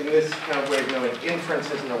 in this kind of way of knowing, inference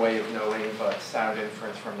isn't a way of knowing, but sound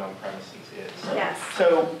inference from known premises is. Yes.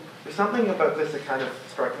 So, there's something about this that kind of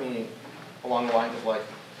struck me along the lines of like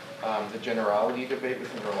the generality debate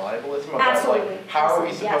within reliabilism about Absolutely. like how are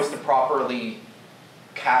we supposed to properly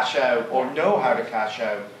cash out or know how to cash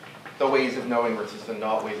out the ways of knowing versus the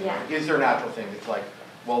not ways of knowing. Is there natural things? It's like,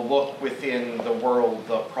 well, look within the world,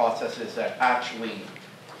 the processes that actually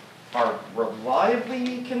are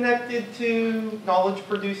reliably connected to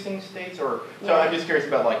knowledge-producing states, or so I'm just curious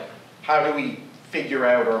about like how do we figure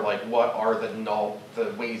out, or like what are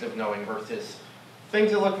the ways of knowing versus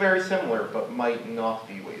things that look very similar but might not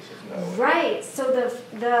be ways of knowing. Right. So the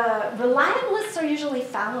reliabilists are usually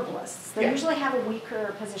fallibilists. They usually have a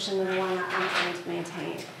weaker position than the one that I'm trying to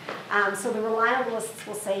maintain. So the reliabilists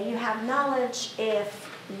will say you have knowledge if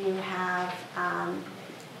you have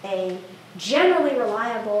a generally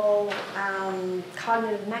reliable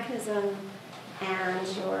cognitive mechanism and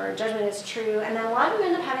your judgment is true. And then a lot of them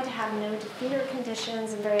end up having to have no defeater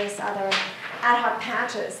conditions and various other ad hoc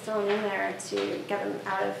patches thrown in there to get them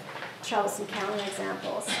out of troublesome counter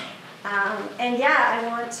examples. And yeah, I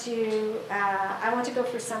want to go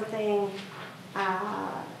for something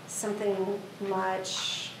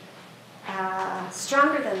much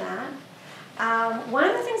stronger than that. One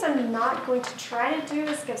of the things I'm not going to try to do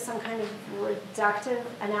is give some kind of reductive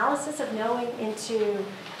analysis of knowing into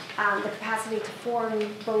the capacity to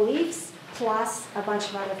form beliefs plus a bunch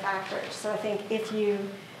of other factors. So I think if you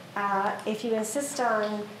insist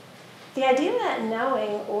on the idea that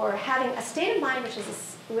knowing or having a state of mind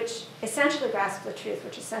which essentially grasps the truth,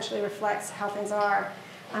 which essentially reflects how things are,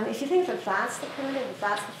 if you think that that's the primitive, if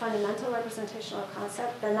that's the fundamental representational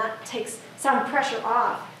concept, then that takes some pressure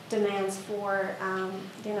off demands for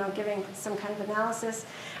giving some kind of analysis.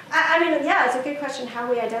 I mean, yeah, it's a good question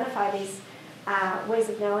how we identify these ways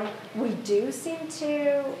of knowing. We do seem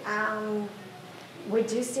to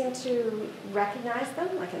recognize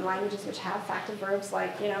them, like in languages which have factive verbs,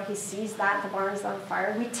 like, he sees that the barn is on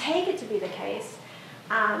fire. We take it to be the case.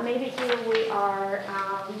 Maybe here we are,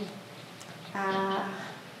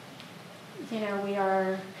 we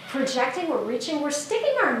are projecting, we're reaching, we're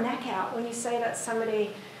sticking our neck out when you say that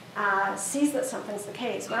somebody sees that something's the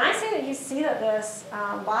case. When I say that you see that this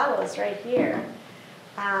bottle is right here,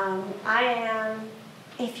 I am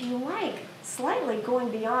if you like, slightly going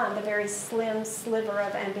beyond the very slim sliver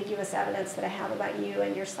of ambiguous evidence that I have about you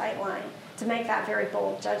and your sightline to make that very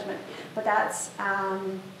bold judgment. But that's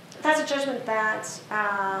a judgment that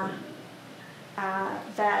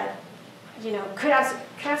that could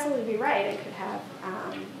absolutely be right and could have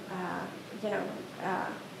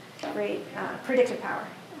great predictive power,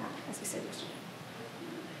 as we said yesterday.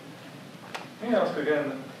 Let me ask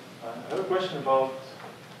again. I have a question about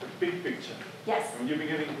the big picture. Yes. You've been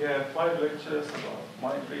giving here 5 lectures about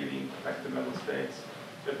mind reading, active mental states,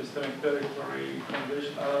 epistemic territory,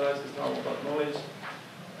 foundation analysis, now about knowledge,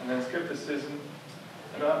 and then skepticism.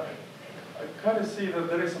 And I kind of see that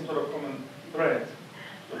there is some sort of common thread.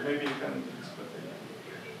 So maybe you can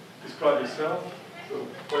describe yourself. So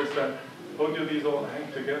what is that? How do these all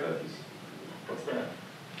hang together? What's the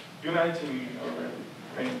uniting or the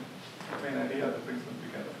main idea that brings them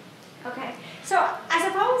together? Okay, so I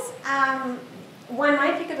suppose one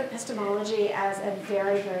might think of epistemology as a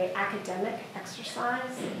very, very academic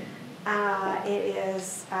exercise. It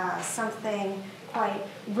is something quite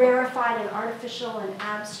rarefied and artificial and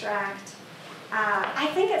abstract. I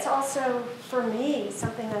think it's also, for me,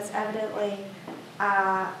 something that's evidently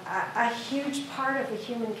a huge part of the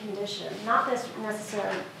human condition, not this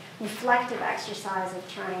necessarily reflective exercise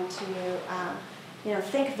of trying to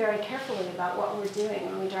think very carefully about what we're doing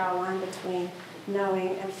when we draw a line between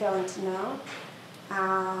knowing and failing to know.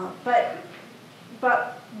 But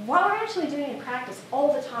what we're actually doing in practice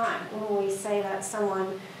all the time when we say that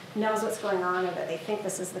someone knows what's going on or that they think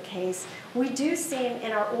this is the case, we do seem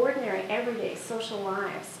in our ordinary, everyday social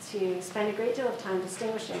lives to spend a great deal of time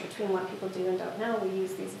distinguishing between what people do and don't know. We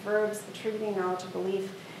use these verbs, attributing knowledge or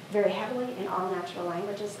belief, very heavily in all natural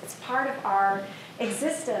languages. It's part of our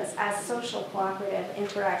existence as social, cooperative,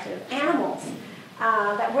 interactive animals.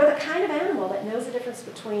 That we're the kind of animal that knows the difference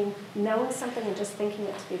between knowing something and just thinking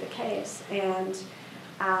it to be the case. And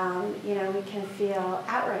we can feel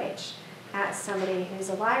outrage at somebody who's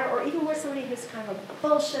a liar, or even worse, somebody who's kind of a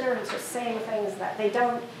bullshitter who's just saying things that they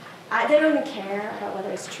don't even care about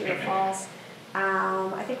whether it's true or false.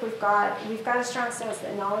 I think we've got a strong sense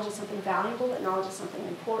that knowledge is something valuable, that knowledge is something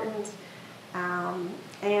important, and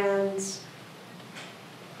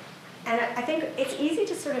I think it's easy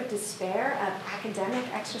to sort of despair of academic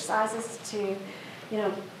exercises to,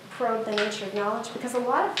 probe the nature of knowledge, because a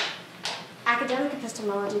lot of academic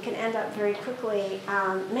epistemology can end up very quickly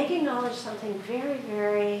making knowledge something very,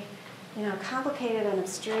 very, complicated and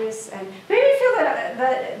abstruse, and maybe I feel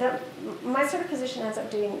that my sort of position ends up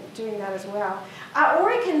doing that as well.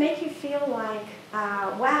 Or it can make you feel like,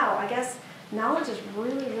 wow, I guess knowledge is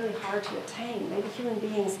really, really hard to attain. Maybe human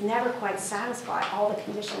beings never quite satisfy all the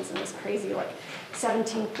conditions in this crazy,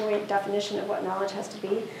 17-point definition of what knowledge has to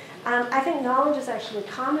be. I think knowledge is actually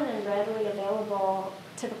common and readily available,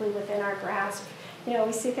 typically within our grasp.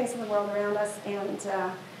 We see things in the world around us, and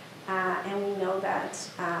we know that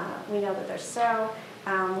they're so.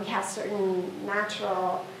 We have certain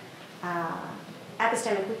natural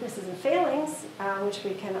epistemic weaknesses and failings, which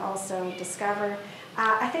we can also discover.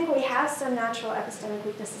 I think we have some natural epistemic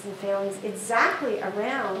weaknesses and failings exactly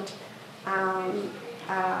around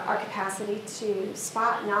our capacity to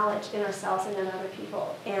spot knowledge in ourselves and in other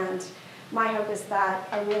people. And my hope is that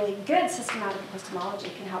a really good systematic epistemology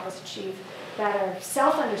can help us achieve better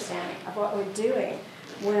self-understanding of what we're doing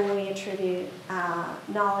when we attribute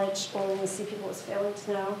knowledge, or when we see people as failing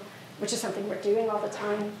to know, which is something we're doing all the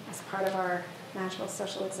time as part of our natural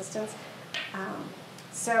social existence.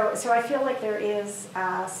 So I feel like there is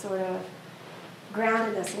a sort of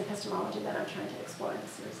groundedness in epistemology that I'm trying to explore in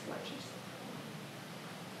this series of lectures.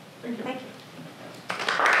 Thank you. Thank you.